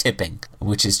horse tipping,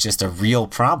 which is just a real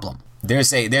problem.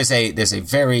 There's a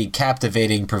very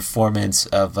captivating performance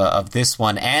of this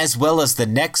one, as well as the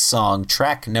next song,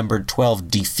 track number 12,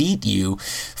 Defeat You,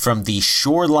 from the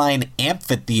Shoreline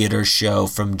Amphitheater show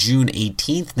from June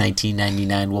 18th,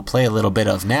 1999. We'll play a little bit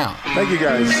of now. Thank you,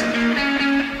 guys.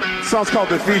 The song's called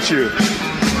Defeat You.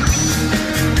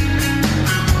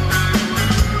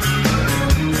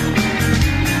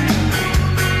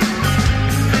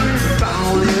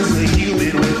 Found is a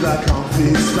human with a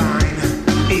comfy spine,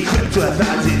 equipped with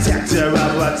a detector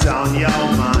of what's on your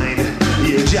mind.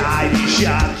 You jive, you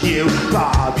shock, you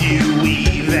bob, you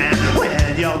weave, and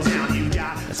when you're down, you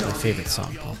got... That's my favorite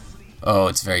song, Paul. Oh,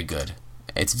 it's very good.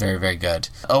 It's very, very good.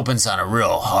 Opens on a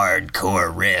real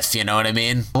hardcore riff, you know what I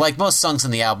mean? Like most songs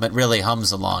on the album, it really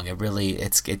hums along.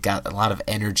 It got a lot of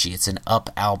energy. It's an up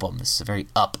album. It's a very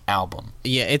up album.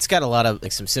 Yeah, it's got a lot of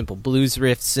some simple blues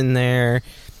riffs in there.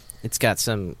 It's got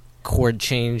some chord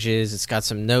changes. It's got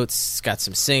some notes. It's got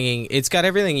some singing. It's got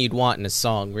everything you'd want in a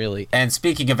song, really. And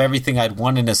speaking of everything I'd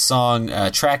want in a song,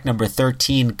 track number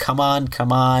 13, Come On,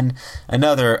 Come On.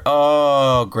 Another,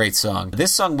 great song.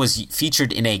 This song was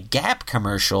featured in a Gap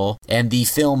commercial and the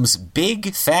films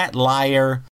Big Fat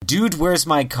Liar, Dude, Where's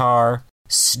My Car,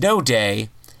 Snow Day,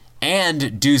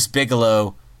 and Deuce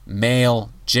Bigalow,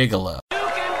 Male Gigolo.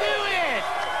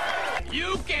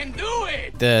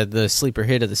 The sleeper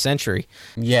hit of the century.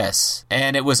 Yes,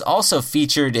 and it was also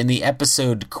featured in the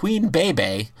episode Queen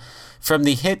Bebe from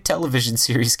the hit television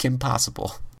series Kim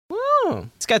Possible. Oh,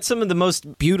 it's got some of the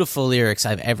most beautiful lyrics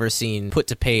I've ever seen put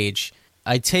to page.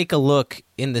 I take a look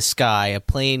in the sky, a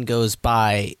plane goes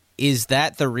by. Is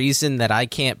that the reason that I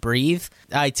can't breathe?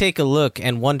 I take a look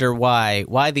and wonder why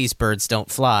these birds don't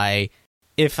fly.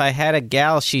 If I had a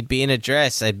gal, she'd be in a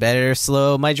dress. I'd better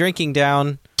slow my drinking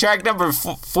down. Track number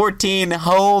 14,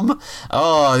 Home.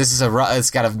 Oh, this is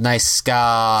it's got a nice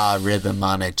ska rhythm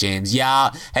on it, James.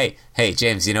 Yeah. Hey,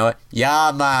 James, you know what?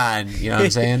 Yeah, man. You know what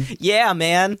I'm saying? Yeah,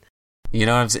 man. You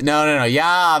know what I'm saying? No.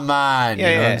 Yeah, man. You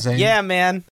know what I'm saying? Yeah,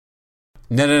 man.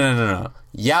 No.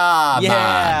 Yeah, man.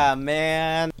 Yeah,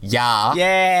 man. Yeah.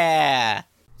 Yeah.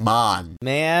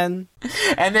 Man.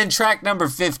 And then track number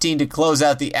 15 to close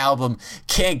out the album,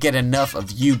 Can't Get Enough of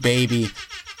You, Baby.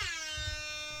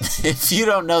 If you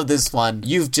don't know this one,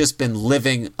 you've just been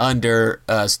living under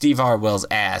Steve Harwell's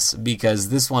ass, because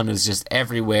this one is just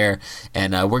everywhere,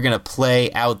 and we're going to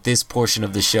play out this portion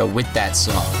of the show with that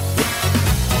song.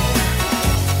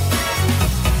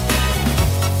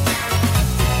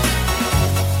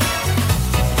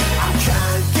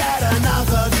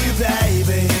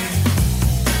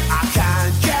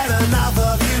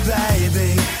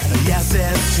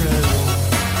 It's true.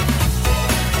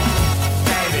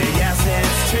 Baby, yes,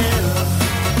 it's true.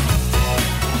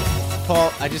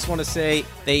 Paul, I just want to say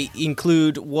they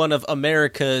include one of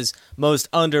America's most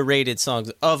underrated songs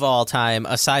of all time,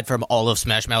 aside from all of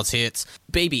Smash Mouth's hits.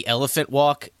 Baby Elephant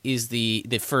Walk is the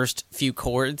first few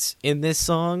chords in this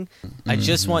song. I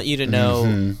just want you to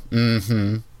know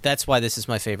that's why this is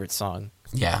my favorite song.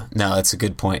 Yeah, no, it's a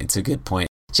good point. It's a good point.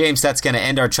 James, that's going to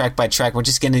end our track by track. We're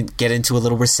just going to get into a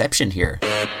little reception here.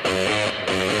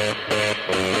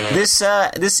 This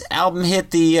album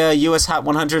hit the U.S. Hot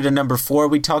 100 at number 4.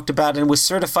 We talked about it and was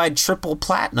certified triple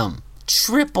platinum.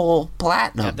 Triple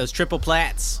platinum. Got those triple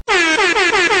plats.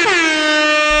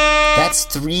 That's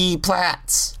 3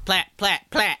 plats. Plat.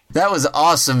 That was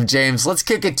awesome, James. Let's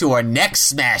kick it to our next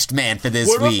Smashed Man for this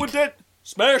week. What up with that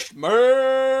Smashed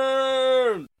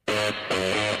Man?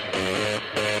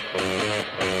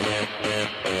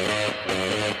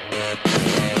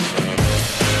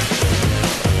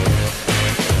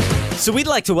 So we'd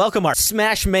like to welcome our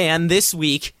Smash Man this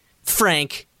week,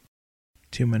 Frank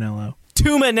Tumanello.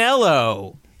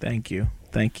 Thank you.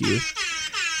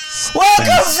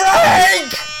 Welcome,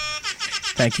 Frank!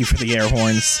 Thank you for the air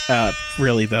horns.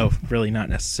 Really not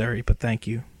necessary, but thank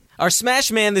you. Our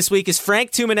Smash Man this week is Frank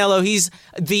Tumanello. He's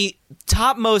the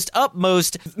topmost,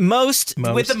 upmost, most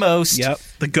with the most. Yep,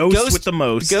 the ghost with the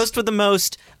most. Ghost with the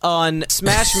most on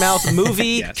Smash Mouth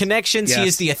movie connections. Yes. He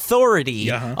is the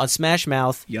authority on Smash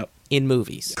Mouth. Yep. In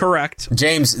movies. Correct.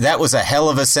 James, that was a hell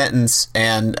of a sentence,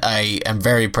 and I am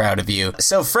very proud of you.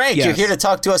 So, Frank, you're here to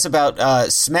talk to us about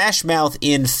Smash Mouth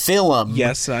in film.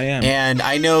 Yes, I am. And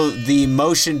I know the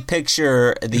motion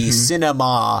picture, the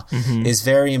cinema, is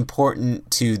very important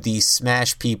to the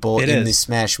Smash people the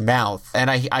Smash Mouth.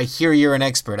 And I hear you're an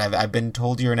expert. I've been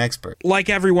told you're an expert. Like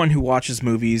everyone who watches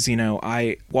movies,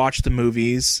 I watch the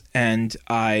movies and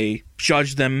I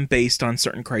judge them based on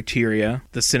certain criteria: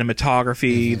 the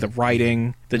cinematography, the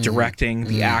writing, the directing,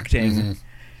 the acting,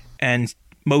 and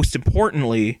most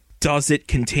importantly, does it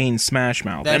contain Smash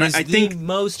Mouth? That is the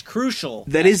most crucial.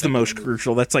 That is the most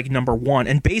crucial. That's like number one.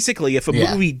 And basically, if a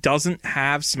movie doesn't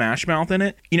have Smash Mouth in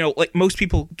it, like most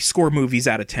people score movies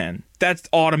out of 10. That's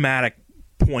automatic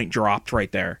point dropped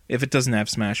right there if it doesn't have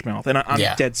Smash Mouth. And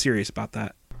I'm dead serious about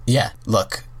that. Yeah,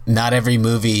 look. Not every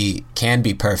movie can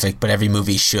be perfect, but every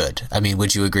movie should. I mean,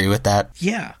 would you agree with that?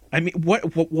 Yeah. I mean,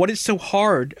 what is so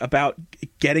hard about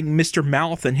getting Mr.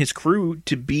 Mouth and his crew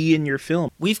to be in your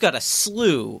film? We've got a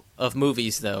slew of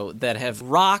movies, though, that have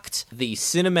rocked the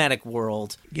cinematic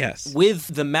world. Yes.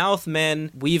 With the Mouth Men,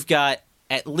 we've got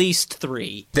at least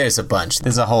 3. There's a bunch.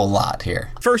 There's a whole lot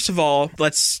here. First of all,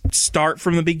 let's start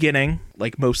from the beginning,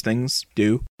 like most things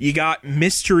do. You got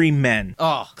Mystery Men.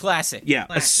 Oh, classic. Yeah,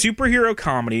 classic. A superhero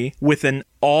comedy with an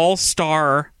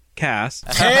all-star cast.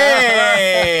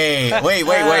 Hey! Wait.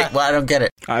 Well, I don't get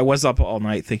it. I was up all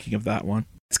night thinking of that one.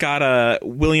 It's got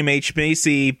William H.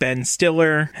 Macy, Ben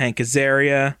Stiller, Hank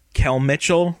Azaria, Kel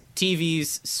Mitchell,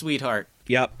 TV's sweetheart.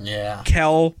 Yep. Yeah.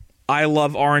 Kel, I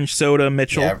Love Orange Soda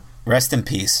Mitchell. Yeah. Rest in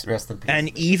peace. Rest in peace.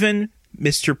 And even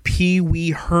Mr. Pee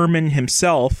Wee Herman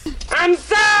himself. I'm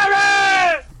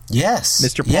sorry! Yes.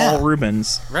 Mr. Paul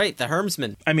Rubens. Right, the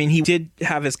Hermsman. I mean, he did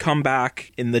have his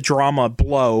comeback in the drama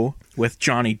Blow with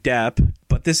Johnny Depp,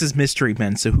 but this is Mystery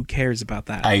Men, so who cares about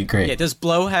that? I agree. Yeah, does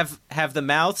Blow have the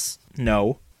mouths?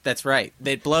 No. That's right.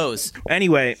 It blows.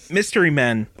 Anyway, Mystery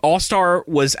Men. All-Star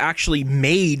was actually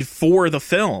made for the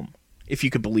film, if you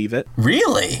could believe it.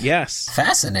 Really? Yes.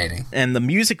 Fascinating. And the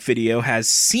music video has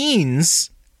scenes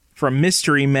from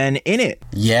Mystery Men in it.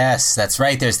 Yes, that's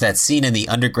right. There's that scene in the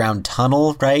underground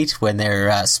tunnel, right? When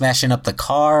they're smashing up the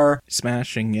car.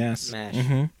 Smashing, yes. Smash.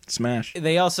 Mm-hmm. Smash.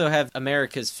 They also have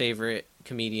America's favorite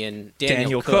comedian,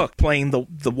 Daniel Cook, playing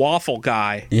the waffle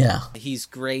guy. Yeah. He's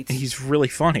great. He's really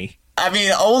funny. I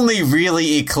mean, only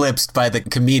really eclipsed by the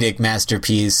comedic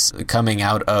masterpiece coming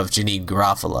out of Janeane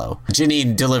Garofalo.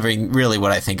 Janeane delivering really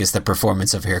what I think is the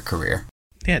performance of her career.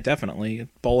 Yeah, definitely.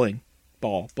 Bowling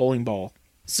ball.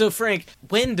 So, Frank,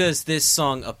 when does this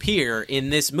song appear in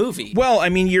this movie? Well, I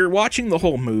mean, you're watching the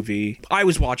whole movie. I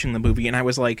was watching the movie, and I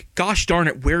was like, gosh darn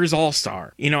it, where's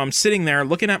All-Star? You know, I'm sitting there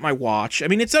looking at my watch. I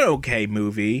mean, it's an okay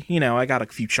movie. You know, I got a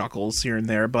few chuckles here and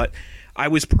there, but I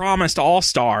was promised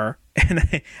All-Star,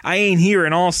 and I ain't here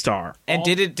in All-Star. And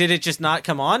did it just not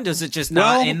come on? Does it just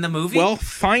not in the movie? Well,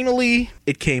 finally,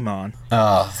 it came on.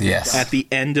 Oh, yes. At the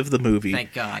end of the movie.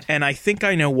 Thank God. And I think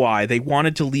I know why. They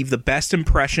wanted to leave the best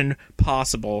impression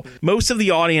possible. Most of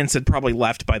the audience had probably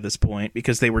left by this point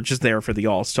because they were just there for the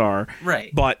All-Star.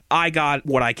 Right. But I got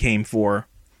what I came for.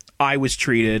 I was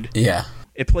treated. Yeah.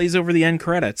 It plays over the end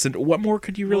credits. And what more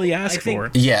could you really ask for?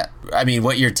 Yeah. I mean,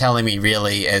 what you're telling me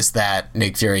really is that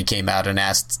Nick Fury came out and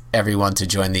asked everyone to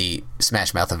join the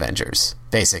Smash Mouth Avengers,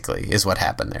 basically, is what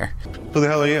happened there. Who the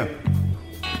hell are you?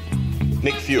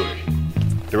 Nick Fury,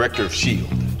 director of S.H.I.E.L.D.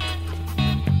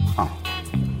 Oh.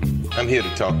 I'm here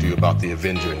to talk to you about the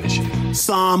Avenger Initiative.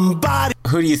 Somebody.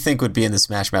 Who do you think would be in the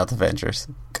Smash Mouth Avengers?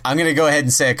 I'm going to go ahead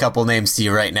and say a couple names to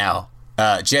you right now.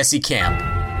 Jesse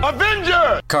Camp.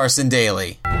 Avenger! Carson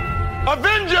Daly.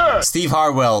 Avenger! Steve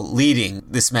Harwell leading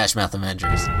the Smash Mouth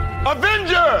Avengers.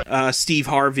 Avenger! Steve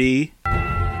Harvey.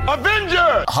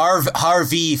 Avenger!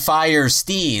 Harvey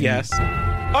Firestein. Yes.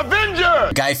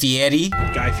 Avenger! Guy Fieri.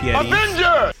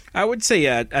 Avenger! I would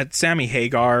say Sammy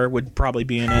Hagar would probably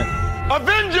be in it.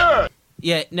 Avenger!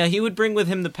 Yeah, no, he would bring with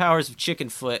him the powers of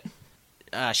Chickenfoot.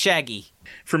 Shaggy.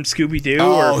 From Scooby-Doo?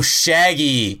 Oh,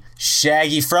 Shaggy.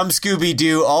 Shaggy from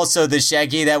Scooby-Doo. Also the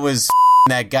Shaggy that was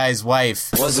that guy's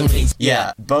wife. Wasn't me.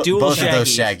 Yeah, both of those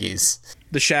Shaggies.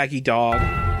 The Shaggy dog.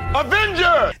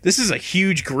 Avenger! This is a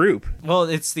huge group. Well,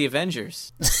 it's the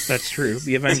Avengers. That's true.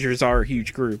 The Avengers are a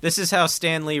huge group. This is how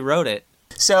Stan Lee wrote it.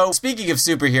 So, speaking of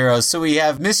superheroes, so we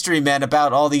have Mystery Men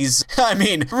about all these,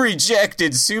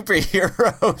 rejected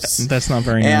superheroes. That's not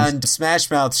very nice. And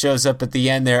Smash Mouth shows up at the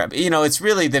end there. You know, it's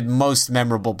really the most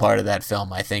memorable part of that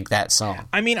film, I think, that song.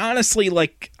 I mean, honestly,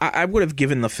 I would have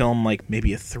given the film,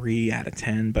 maybe a 3 out of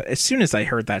 10, but as soon as I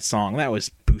heard that song, that was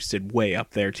boosted way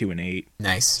up there to an 8.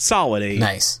 Nice. Solid 8.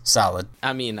 Nice. Solid.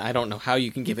 I mean, I don't know how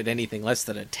you can give it anything less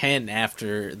than a 10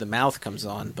 after the mouth comes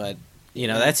on, but... You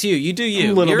know, that's you. You do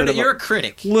you. You're a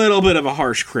critic. Little bit of a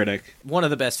harsh critic. One of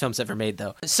the best films ever made,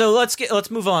 though. So let's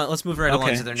move on. Let's move right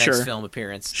along to their next film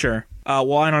appearance. Sure.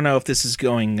 Well, I don't know if this is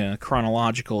going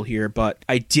chronological here, but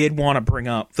I did want to bring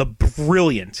up the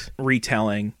brilliant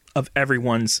retelling of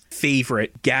everyone's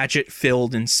favorite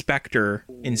gadget-filled Inspector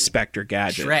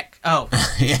Gadget. Shrek. Oh.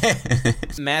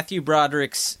 Matthew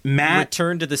Broderick's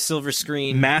return to the silver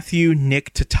screen. Matthew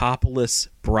Nick Tatopoulos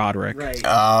Broderick. Right.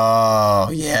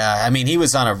 Oh, yeah. I mean, he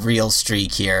was on a real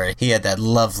streak here. He had that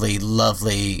lovely,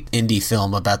 lovely indie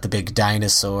film about the big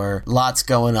dinosaur. Lots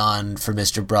going on for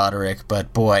Mr. Broderick,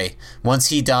 but boy, once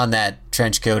he donned that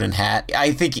trench coat and hat,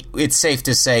 I think it's safe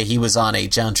to say he was on a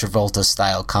John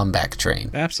Travolta-style comeback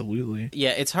train. Absolutely.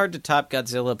 Yeah, it's hard to top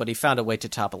Godzilla, but he found a way to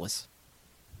Topolis.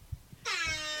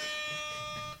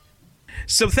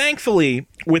 So thankfully,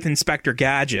 with Inspector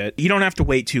Gadget, you don't have to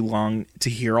wait too long to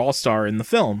hear All-Star in the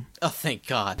film. Oh, thank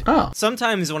God. Oh.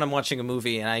 Sometimes when I'm watching a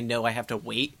movie and I know I have to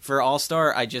wait for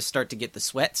All-Star, I just start to get the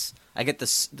sweats. I get the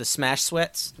smash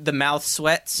sweats, the mouth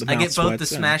sweats. I get both the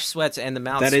smash sweats and the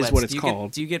mouth sweats. That is what it's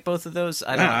called. Do you get both of those?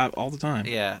 I don't. All the time.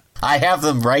 Yeah. I have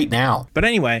them right now. But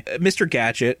anyway, Mr.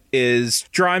 Gadget is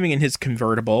driving in his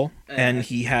convertible, and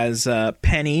he has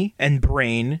Penny and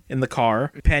Brain in the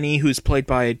car. Penny, who's played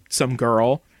by some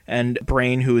girl, and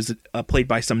Brain, who is played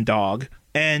by some dog.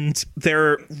 And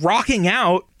they're rocking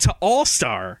out to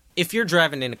All-Star. If you're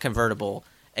driving in a convertible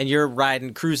and you're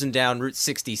cruising down Route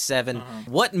 67.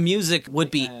 What music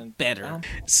would be better?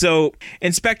 So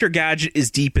Inspector Gadget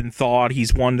is deep in thought.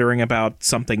 He's wondering about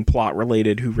something plot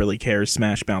related. Who really cares?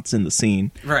 Smash Mouth's in the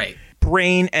scene. Right.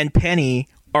 Brain and Penny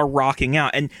are rocking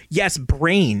out. And yes,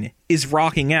 Brain is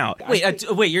rocking out.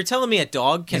 Wait, you're telling me a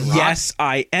dog can rock? Yes,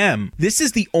 I am. This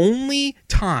is the only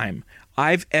time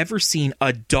I've ever seen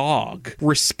a dog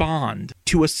respond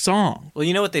to a song. Well,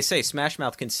 you know what they say, Smash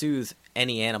Mouth can soothe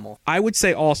any animal. I would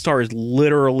say All Star is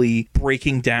literally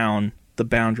breaking down the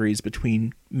boundaries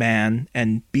between man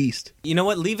and beast. You know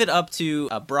what? Leave it up to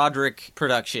a Broderick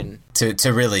production. To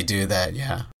really do that,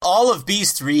 yeah. All of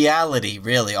Beast reality,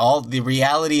 really. All the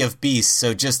reality of Beast.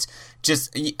 So just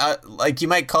like you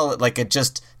might call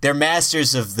it they're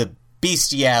masters of the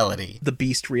bestiality. The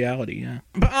beast reality, yeah.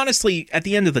 But honestly, at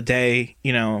the end of the day,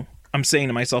 I'm saying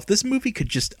to myself, this movie could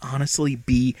just honestly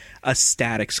be a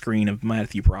static screen of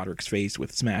Matthew Broderick's face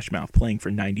with Smash Mouth playing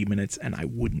for 90 minutes, and I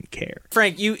wouldn't care.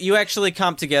 Frank, you actually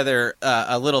comped together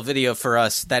a little video for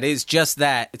us that is just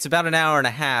that. It's about an hour and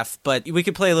a half, but we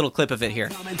could play a little clip of it here.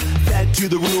 Fed to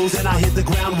the rules and I hit the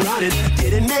ground running.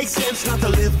 Didn't make sense not to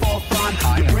live for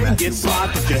fun. Your brain gets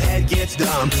smart, but your head gets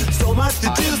dumb. So much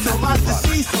to do, so much to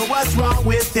see. So what's wrong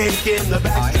with taking the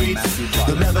back streets?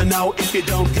 You'll never know if you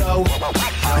don't go.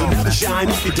 You'll never shine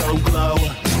if you don't glow.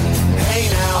 Hey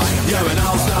now, you're an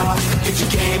all-star. Get your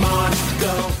game on,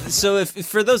 go. So if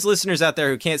for those listeners out there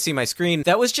who can't see my screen,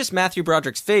 that was just Matthew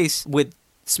Broderick's face with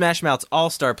Smash Mouth's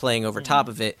All-Star playing over top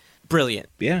of it. Brilliant.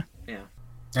 Yeah.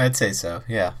 I'd say so,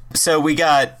 yeah. So we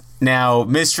got now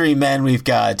Mystery Men, we've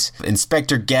got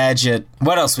Inspector Gadget.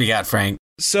 What else we got, Frank?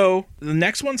 So the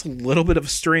next one's a little bit of a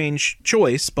strange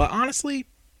choice, but honestly,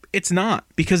 it's not,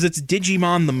 because it's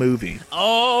Digimon the movie.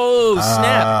 Oh,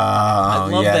 snap. I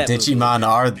love that Digimon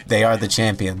movie. are the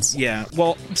champions. Yeah,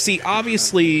 well, see,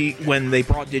 obviously, when they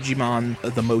brought Digimon,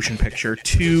 the motion picture,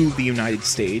 to the United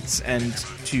States and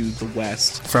to the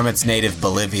West. From its native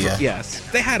Bolivia. Yes.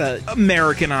 They had to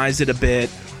Americanize it a bit.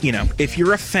 If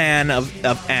you're a fan of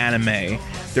anime,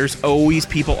 there's always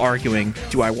people arguing,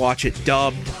 do I watch it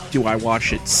dubbed? Do I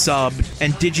watch it subbed?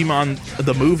 And Digimon,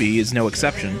 the movie, is no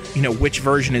exception. Which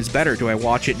version is better? Do I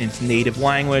watch it in its native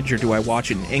language or do I watch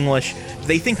it in English?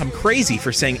 They think I'm crazy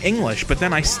for saying English, but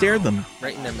then I stare them.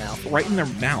 Right in their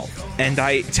mouth. And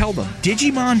I tell them,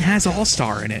 Digimon has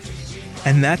All-Star in it.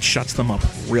 And that shuts them up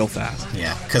real fast.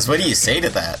 Yeah, because what do you say to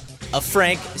that? A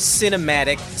Frank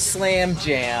cinematic slam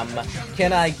jam.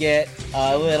 Can I get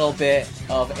a little bit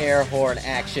of air horn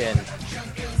action?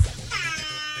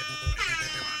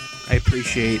 I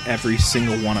appreciate every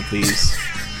single one of these.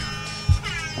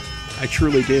 I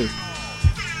truly do.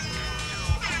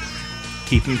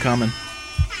 Keep them coming.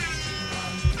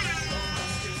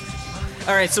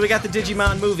 All right, so we got the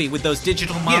Digimon movie with those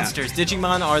digital monsters. Yeah.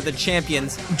 Digimon are the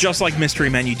champions. Just like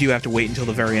Mystery Men, you do have to wait until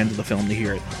the very end of the film to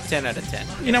hear it. 10 out of 10.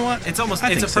 You know what? It's a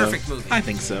perfect movie. I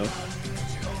think so.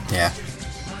 Yeah.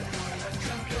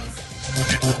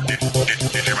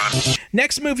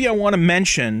 Next movie I want to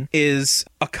mention is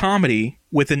a comedy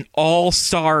with an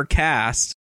all-star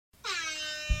cast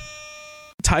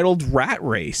titled Rat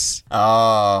Race.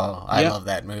 Oh, I love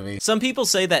that movie. Some people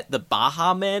say that the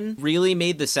Baha Men really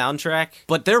made the soundtrack,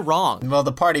 but they're wrong. Well,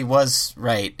 the party was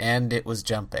right, and it was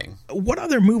jumping. What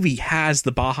other movie has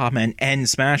the Baha Men and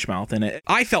Smash Mouth in it?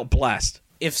 I felt blessed.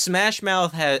 If Smash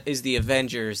Mouth is the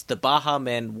Avengers, the Baha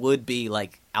Men would be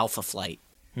like Alpha Flight.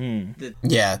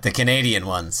 The Canadian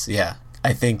ones. Yeah,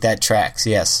 I think that tracks.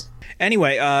 Yes.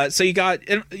 Anyway, so you got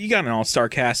an all-star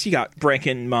cast. You got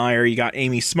Breckenmeyer, you got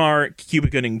Amy Smart, Cuba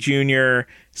Gooding Jr.,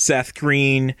 Seth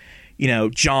Green,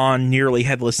 John Nearly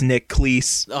Headless Nick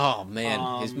Cleese. Oh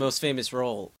man, his most famous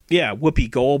role. Yeah, Whoopi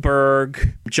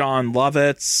Goldberg, John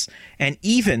Lovitz, and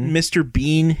even Mr.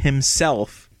 Bean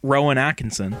himself, Rowan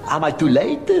Atkinson. Am I too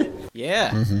late?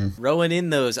 Yeah, Rowan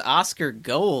in those Oscar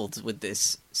golds with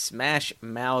this Smash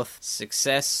Mouth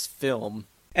success film.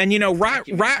 And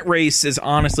Rat Race is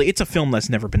honestly, it's a film that's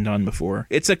never been done before.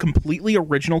 It's a completely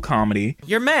original comedy.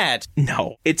 You're mad.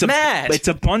 No, it's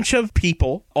a bunch of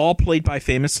people, all played by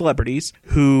famous celebrities,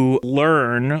 who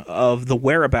learn of the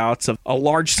whereabouts of a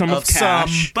large sum of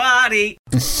cash. Somebody.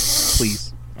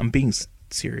 Please, I'm being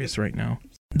serious right now.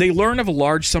 They learn of a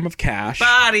large sum of cash,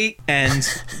 and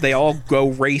they all go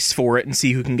race for it and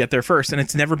see who can get there first. And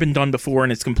it's never been done before,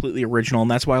 and it's completely original,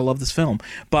 and that's why I love this film.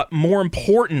 But more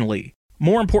importantly,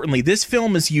 this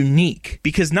film is unique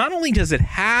because not only does it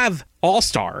have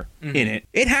All-Star in it,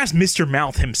 it has Mr.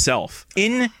 Mouth himself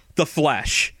in the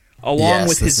flesh, along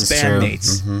with his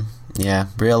bandmates. Yeah,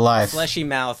 real life. Fleshy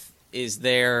Mouth is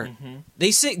there.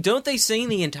 Mm-hmm. Don't they sing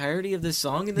the entirety of this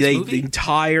song in this movie? The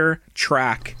entire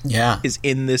track is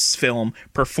in this film,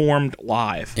 performed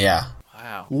live. Yeah.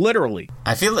 Wow. Literally.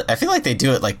 I feel like they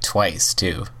do it like twice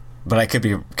too, but I could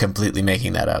be completely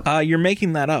making that up. You're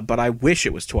making that up, but I wish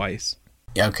it was twice.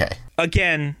 Okay.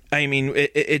 Again, I mean,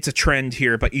 it's a trend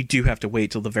here, but you do have to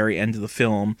wait till the very end of the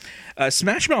film.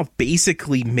 Smash Mouth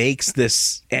basically makes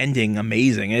this ending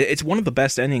amazing. It's one of the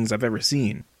best endings I've ever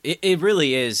seen. It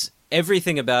really is.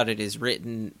 Everything about it is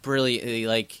written brilliantly.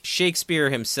 Like Shakespeare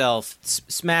himself,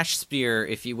 Smash Spear,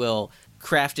 if you will,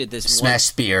 crafted this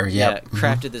Spear,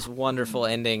 crafted this wonderful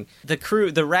ending.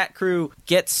 The Rat Crew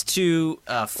gets to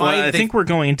find. Well, I think we're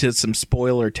going into some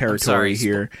spoiler territory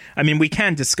here. I mean, we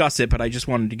can discuss it, but I just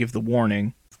wanted to give the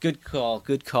warning. Good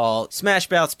call. Smash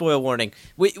Mouth spoil warning.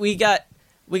 We got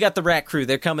the Rat Crew.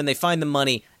 They're coming. They find the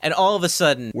money, and all of a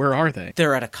sudden, where are they?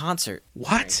 They're at a concert.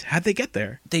 What? How'd they get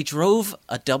there? They drove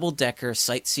a double-decker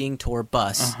sightseeing tour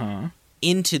bus.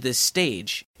 Into this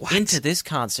stage, into this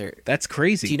concert. That's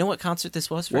crazy. Do you know what concert this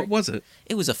was, Frank? What was it?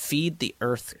 It was a Feed the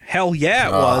Earth. Hell yeah,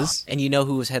 it was. And you know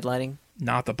who was headlining?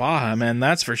 Not the Baja Man,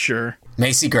 that's for sure.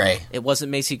 Macy Gray. It wasn't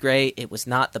Macy Gray. It was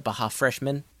not the Baja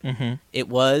Freshman. Mm-hmm. It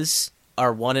was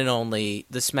our one and only,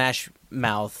 the Smash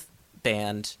Mouth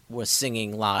band was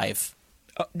singing live.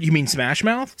 You mean Smash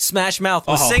Mouth? Smash Mouth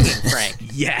was singing, Frank.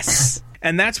 Yes.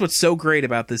 And that's what's so great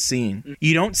about this scene.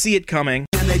 You don't see it coming.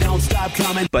 They don't stop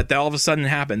coming. But all of a sudden it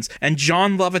happens, and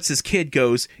John Lovitz's kid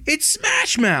goes, "It's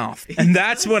Smash Mouth," and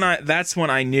that's when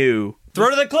I knew.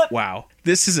 Throw to the clip. Wow,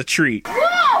 this is a treat.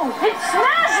 Whoa! It's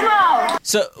Smash Mouth.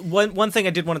 So one thing I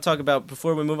did want to talk about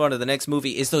before we move on to the next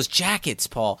movie is those jackets,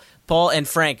 Paul and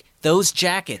Frank. Those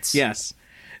jackets. Yes.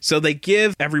 So they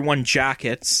give everyone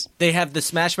jackets. They have the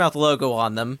Smash Mouth logo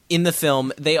on them in the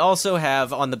film. They also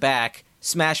have on the back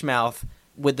Smash Mouth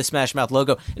with the Smash Mouth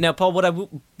logo. Now, Paul,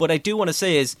 what I do want to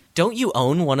say is, don't you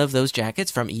own one of those jackets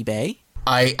from eBay?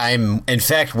 I'm in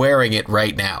fact wearing it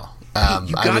right now.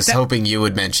 I was hoping you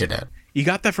would mention it. You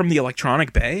got that from the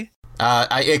Electronic Bay?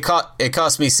 It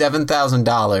cost me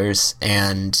 $7,000,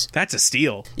 and that's a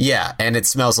steal. Yeah, and it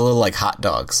smells a little like hot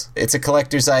dogs. It's a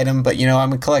collector's item, but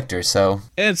I'm a collector, so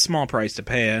it's a small price to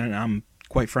pay, and I'm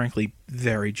quite frankly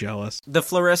very jealous. The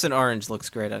fluorescent orange looks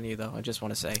great on you, though. I just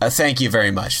want to say. Thank you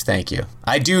very much. Thank you.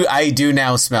 I do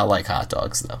now smell like hot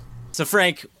dogs, though. So,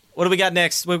 Frank, what do we got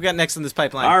next? What do we got next in this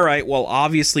pipeline? All right. Well,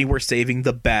 obviously, we're saving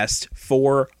the best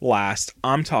for last.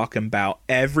 I'm talking about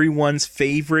everyone's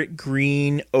favorite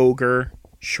green ogre,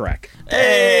 Shrek.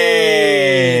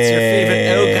 Hey! It's your favorite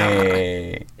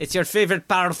ogre. It's your favorite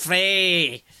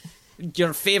parfait.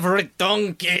 Your favorite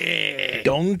donkey.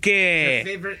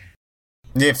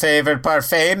 Your favorite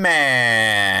parfait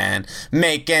man.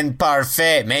 Making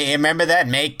parfait. Remember that?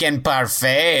 Making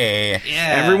parfait.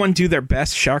 Yeah. Everyone do their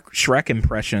best Shrek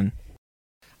impression.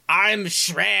 I'm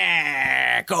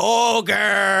Shrek,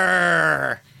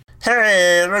 ogre.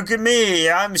 Hey, look at me.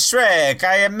 I'm Shrek.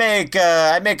 I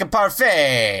make a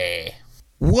parfait.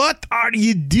 What are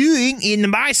you doing in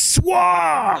my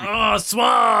swamp? Oh,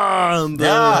 swamp.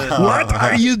 What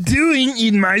are you doing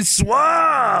in my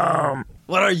swamp?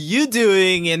 What are you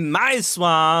doing in my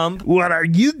swamp? What are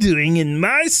you doing in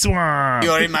my swamp?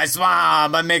 You're in my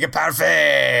swamp. I make a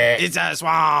parfait. It's a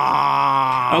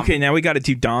swamp. Okay, now we got to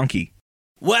do donkey.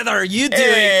 What are you doing?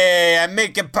 Hey, I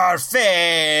make a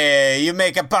parfait. You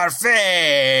make a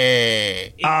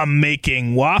parfait. I'm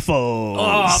making waffles.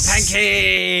 Oh,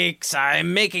 pancakes.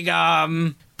 I'm making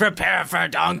prepare for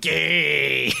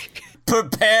donkey.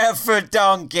 Prepare for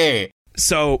donkey.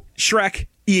 So, Shrek,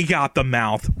 you got the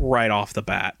mouth right off the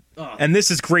bat. Oh. And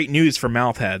this is great news for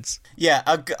mouth heads. Yeah,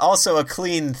 also a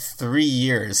clean 3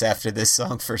 years after this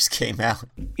song first came out.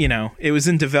 It was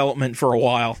in development for a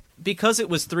while. Because it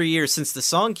was 3 years since the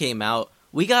song came out,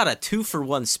 we got a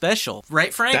 2-for-1 special.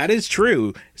 Right, Frank? That is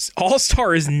true.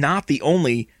 All-Star is not the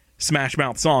only Smash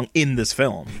Mouth song in this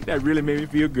film. That really made me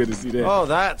feel good to see that. Oh,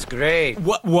 that's great.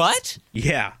 What?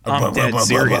 Yeah, I'm dead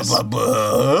serious.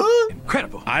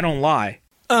 Incredible. I don't lie.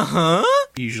 Uh-huh.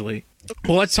 Usually.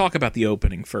 Well, let's talk about the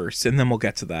opening first, and then we'll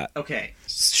get to that. Okay.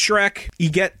 Shrek,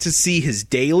 you get to see his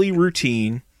daily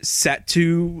routine set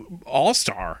to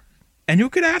All-Star. And who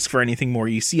could ask for anything more?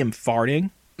 You see him farting,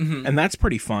 and that's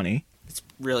pretty funny. It's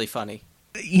really funny.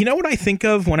 You know what I think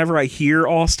of whenever I hear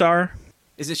All-Star?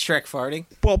 Is it Shrek farting?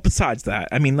 Well, besides that,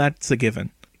 I mean, that's a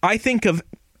given. I think of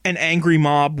an angry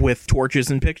mob with torches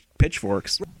and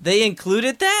pitchforks. They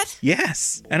included that?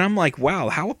 Yes. And I'm like, wow,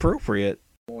 how appropriate.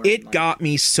 It got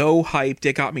me so hyped.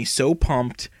 It got me so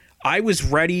pumped. I was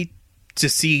ready to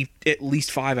see at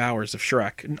least 5 hours of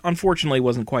Shrek. Unfortunately, it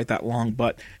wasn't quite that long,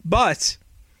 but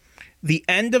The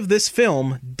end of this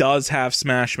film does have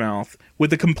Smash Mouth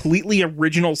with a completely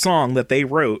original song that they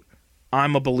wrote,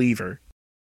 I'm a Believer.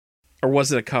 Or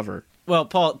was it a cover? Well,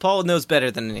 Paul knows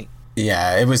better than me.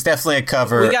 Yeah, it was definitely a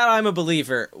cover. We got I'm a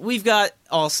Believer. We've got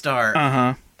All-Star.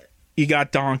 Uh-huh. You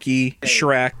got Donkey,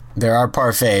 Shrek. There are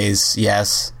parfaits,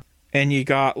 yes. And you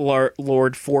got Lord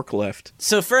Forklift.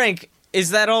 So, Frank, is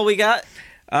that all we got?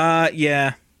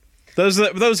 Yeah. Those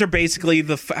are basically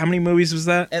how many movies was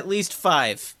that? At least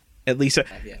 5. At least.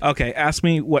 Okay, ask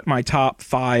me what my top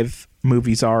 5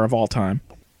 movies are of all time.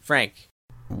 Frank.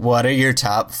 What are your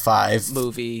top 5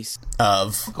 movies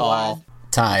of all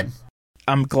time?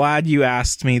 I'm glad you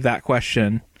asked me that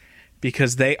question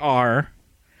because they are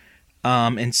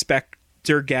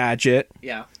Inspector Gadget.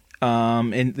 Yeah.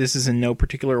 And this is in no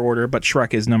particular order, but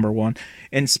Shrek is number 1.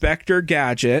 Inspector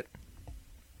Gadget,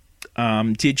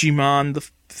 Digimon the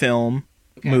film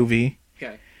movie.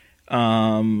 Okay.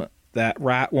 That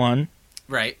rat one.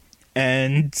 Right.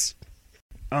 And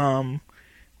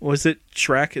was it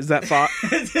Shrek? Is that 5?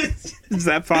 Is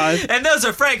that 5? And those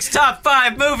are Frank's top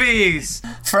 5 movies.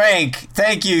 Frank,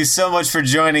 thank you so much for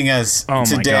joining us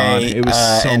today. My God. It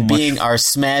was so and much being our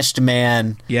smashed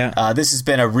man. Yeah. This has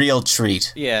been a real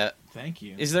treat. Yeah. Thank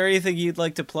you. Is there anything you'd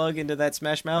like to plug into that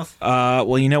Smash Mouth?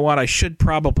 Well, you know what? I should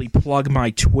probably plug my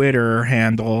Twitter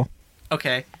handle.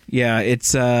 Okay. Yeah,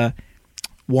 it's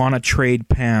Wanna Trade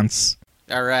Pants.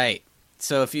 All right.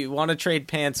 So if you want to trade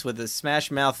pants with a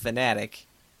Smash Mouth fanatic,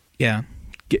 yeah,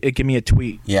 give me a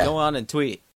tweet. Yeah, go on and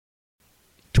tweet.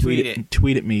 Tweet it.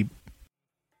 Tweet at me.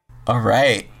 All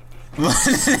right.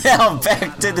 Now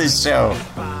back to the show.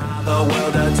 The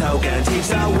world a token, teach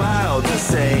the world to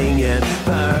sing in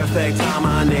perfect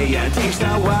harmony, and teach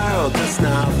the world to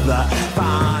snuff the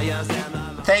fires.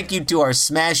 Thank you to our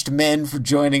smashed men for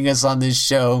joining us on this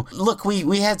show. Look,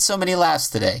 we had so many laughs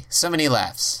today. So many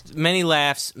laughs. Many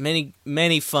laughs, many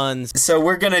funs. So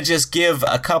we're going to just give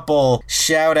a couple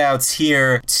shout-outs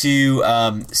here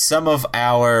to some of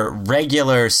our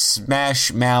regular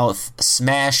Smash Mouth,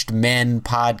 Smashed Men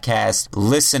podcast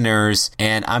listeners.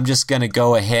 And I'm just going to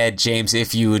go ahead, James,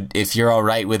 if you're all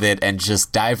right with it, and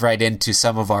just dive right into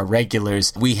some of our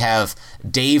regulars. We have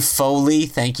Dave Foley.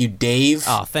 Thank you, Dave.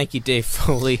 Oh, thank you, Dave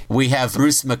Foley. We have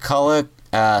Bruce McCullough.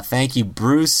 Thank you,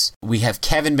 Bruce. We have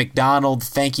Kevin McDonald.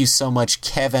 Thank you so much,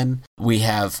 Kevin. We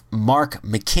have Mark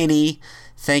McKinney.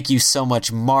 Thank you so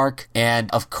much, Mark. And,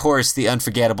 of course, the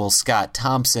unforgettable Scott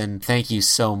Thompson. Thank you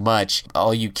so much.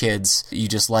 All you kids, you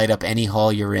just light up any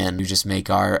hall you're in. You just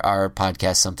make our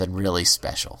podcast something really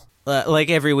special. Like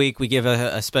every week, we give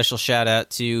a special shout out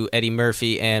to Eddie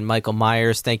Murphy and Michael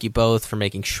Myers. Thank you both for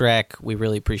making Shrek. We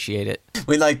really appreciate it.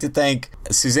 We'd like to thank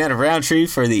Susanna Roundtree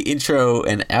for the intro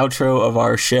and outro of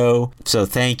our show. So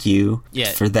thank you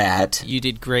for that. You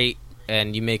did great,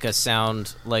 and you make us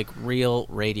sound like real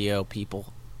radio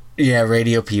people. Yeah,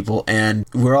 radio people. And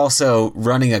we're also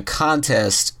running a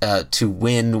contest to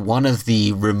win one of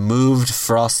the removed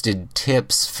frosted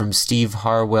tips from Steve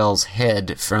Harwell's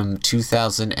head from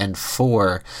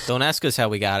 2004. Don't ask us how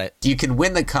we got it. You can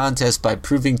win the contest by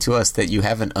proving to us that you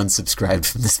haven't unsubscribed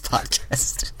from this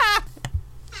podcast.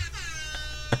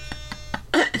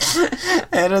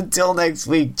 And until next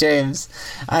week, James,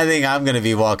 I think I'm going to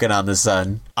be walking on the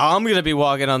sun. I'm going to be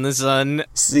walking on the sun.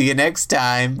 See you next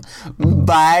time.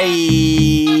 Bye.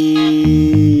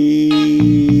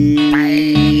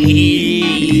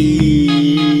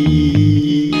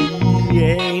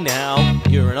 Yay, now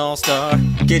you're an all-star.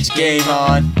 Get your game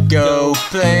on. Go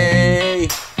play.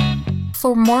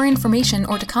 For more information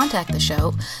or to contact the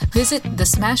show, visit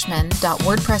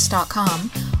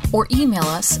thesmashmen.wordpress.com or email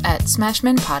us at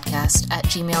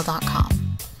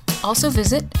smashmenpodcast@gmail.com. Also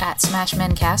visit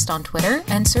 @SmashmenCast on Twitter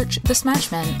and search The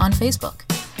Smashmen on Facebook.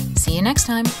 See you next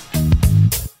time.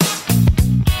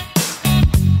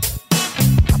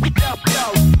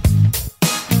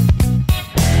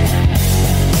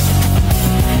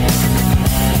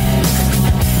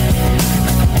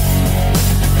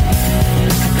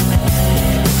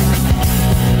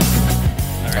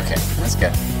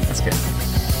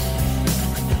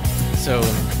 So,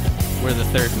 we're the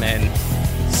third men,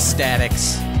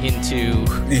 Statics into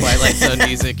Twilight Zone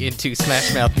music, into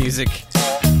Smash Mouth music.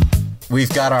 We've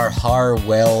got our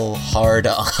Harwell hard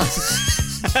on.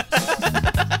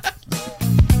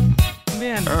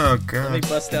 Man, oh god! Let me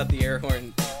bust out the air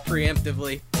horn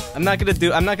preemptively. I'm not gonna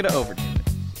overdo it.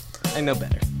 I know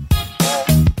better.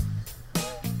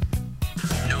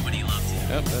 Nobody loves you.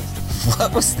 Oh,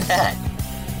 what was that?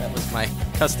 That was my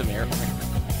custom air horn,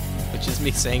 which is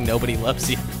me saying nobody loves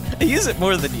you. I use it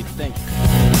more than you'd think.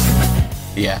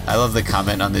 Yeah, I love the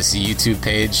comment on this YouTube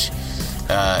page.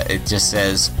 It just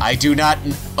says, I do not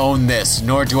own this,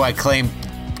 nor do I claim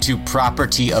to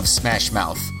property of Smash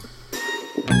Mouth.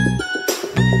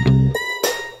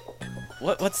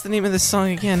 What's the name of this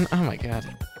song again? Oh my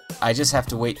god. I just have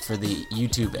to wait for the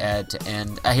YouTube ad to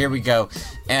end. Here we go.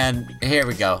 And here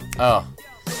we go. Oh.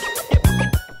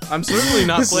 I'm certainly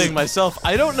not playing myself.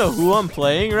 I don't know who I'm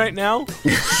playing right now.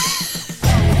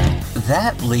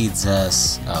 That leads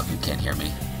us... Oh, you can't hear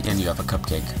me. And you have a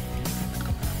cupcake.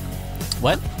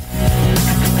 What? I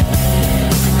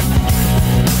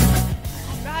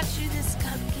brought you this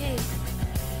cupcake.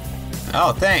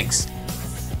 Oh, thanks.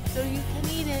 So you can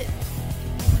eat it.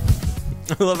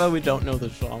 I love how we don't know the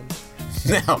song.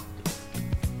 No.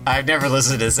 I've never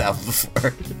listened to this album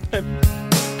before.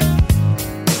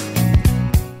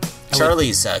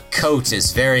 Charlie's coat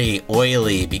is very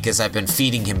oily because I've been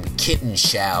feeding him kitten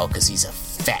chow because he's a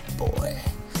fat boy.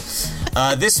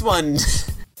 This one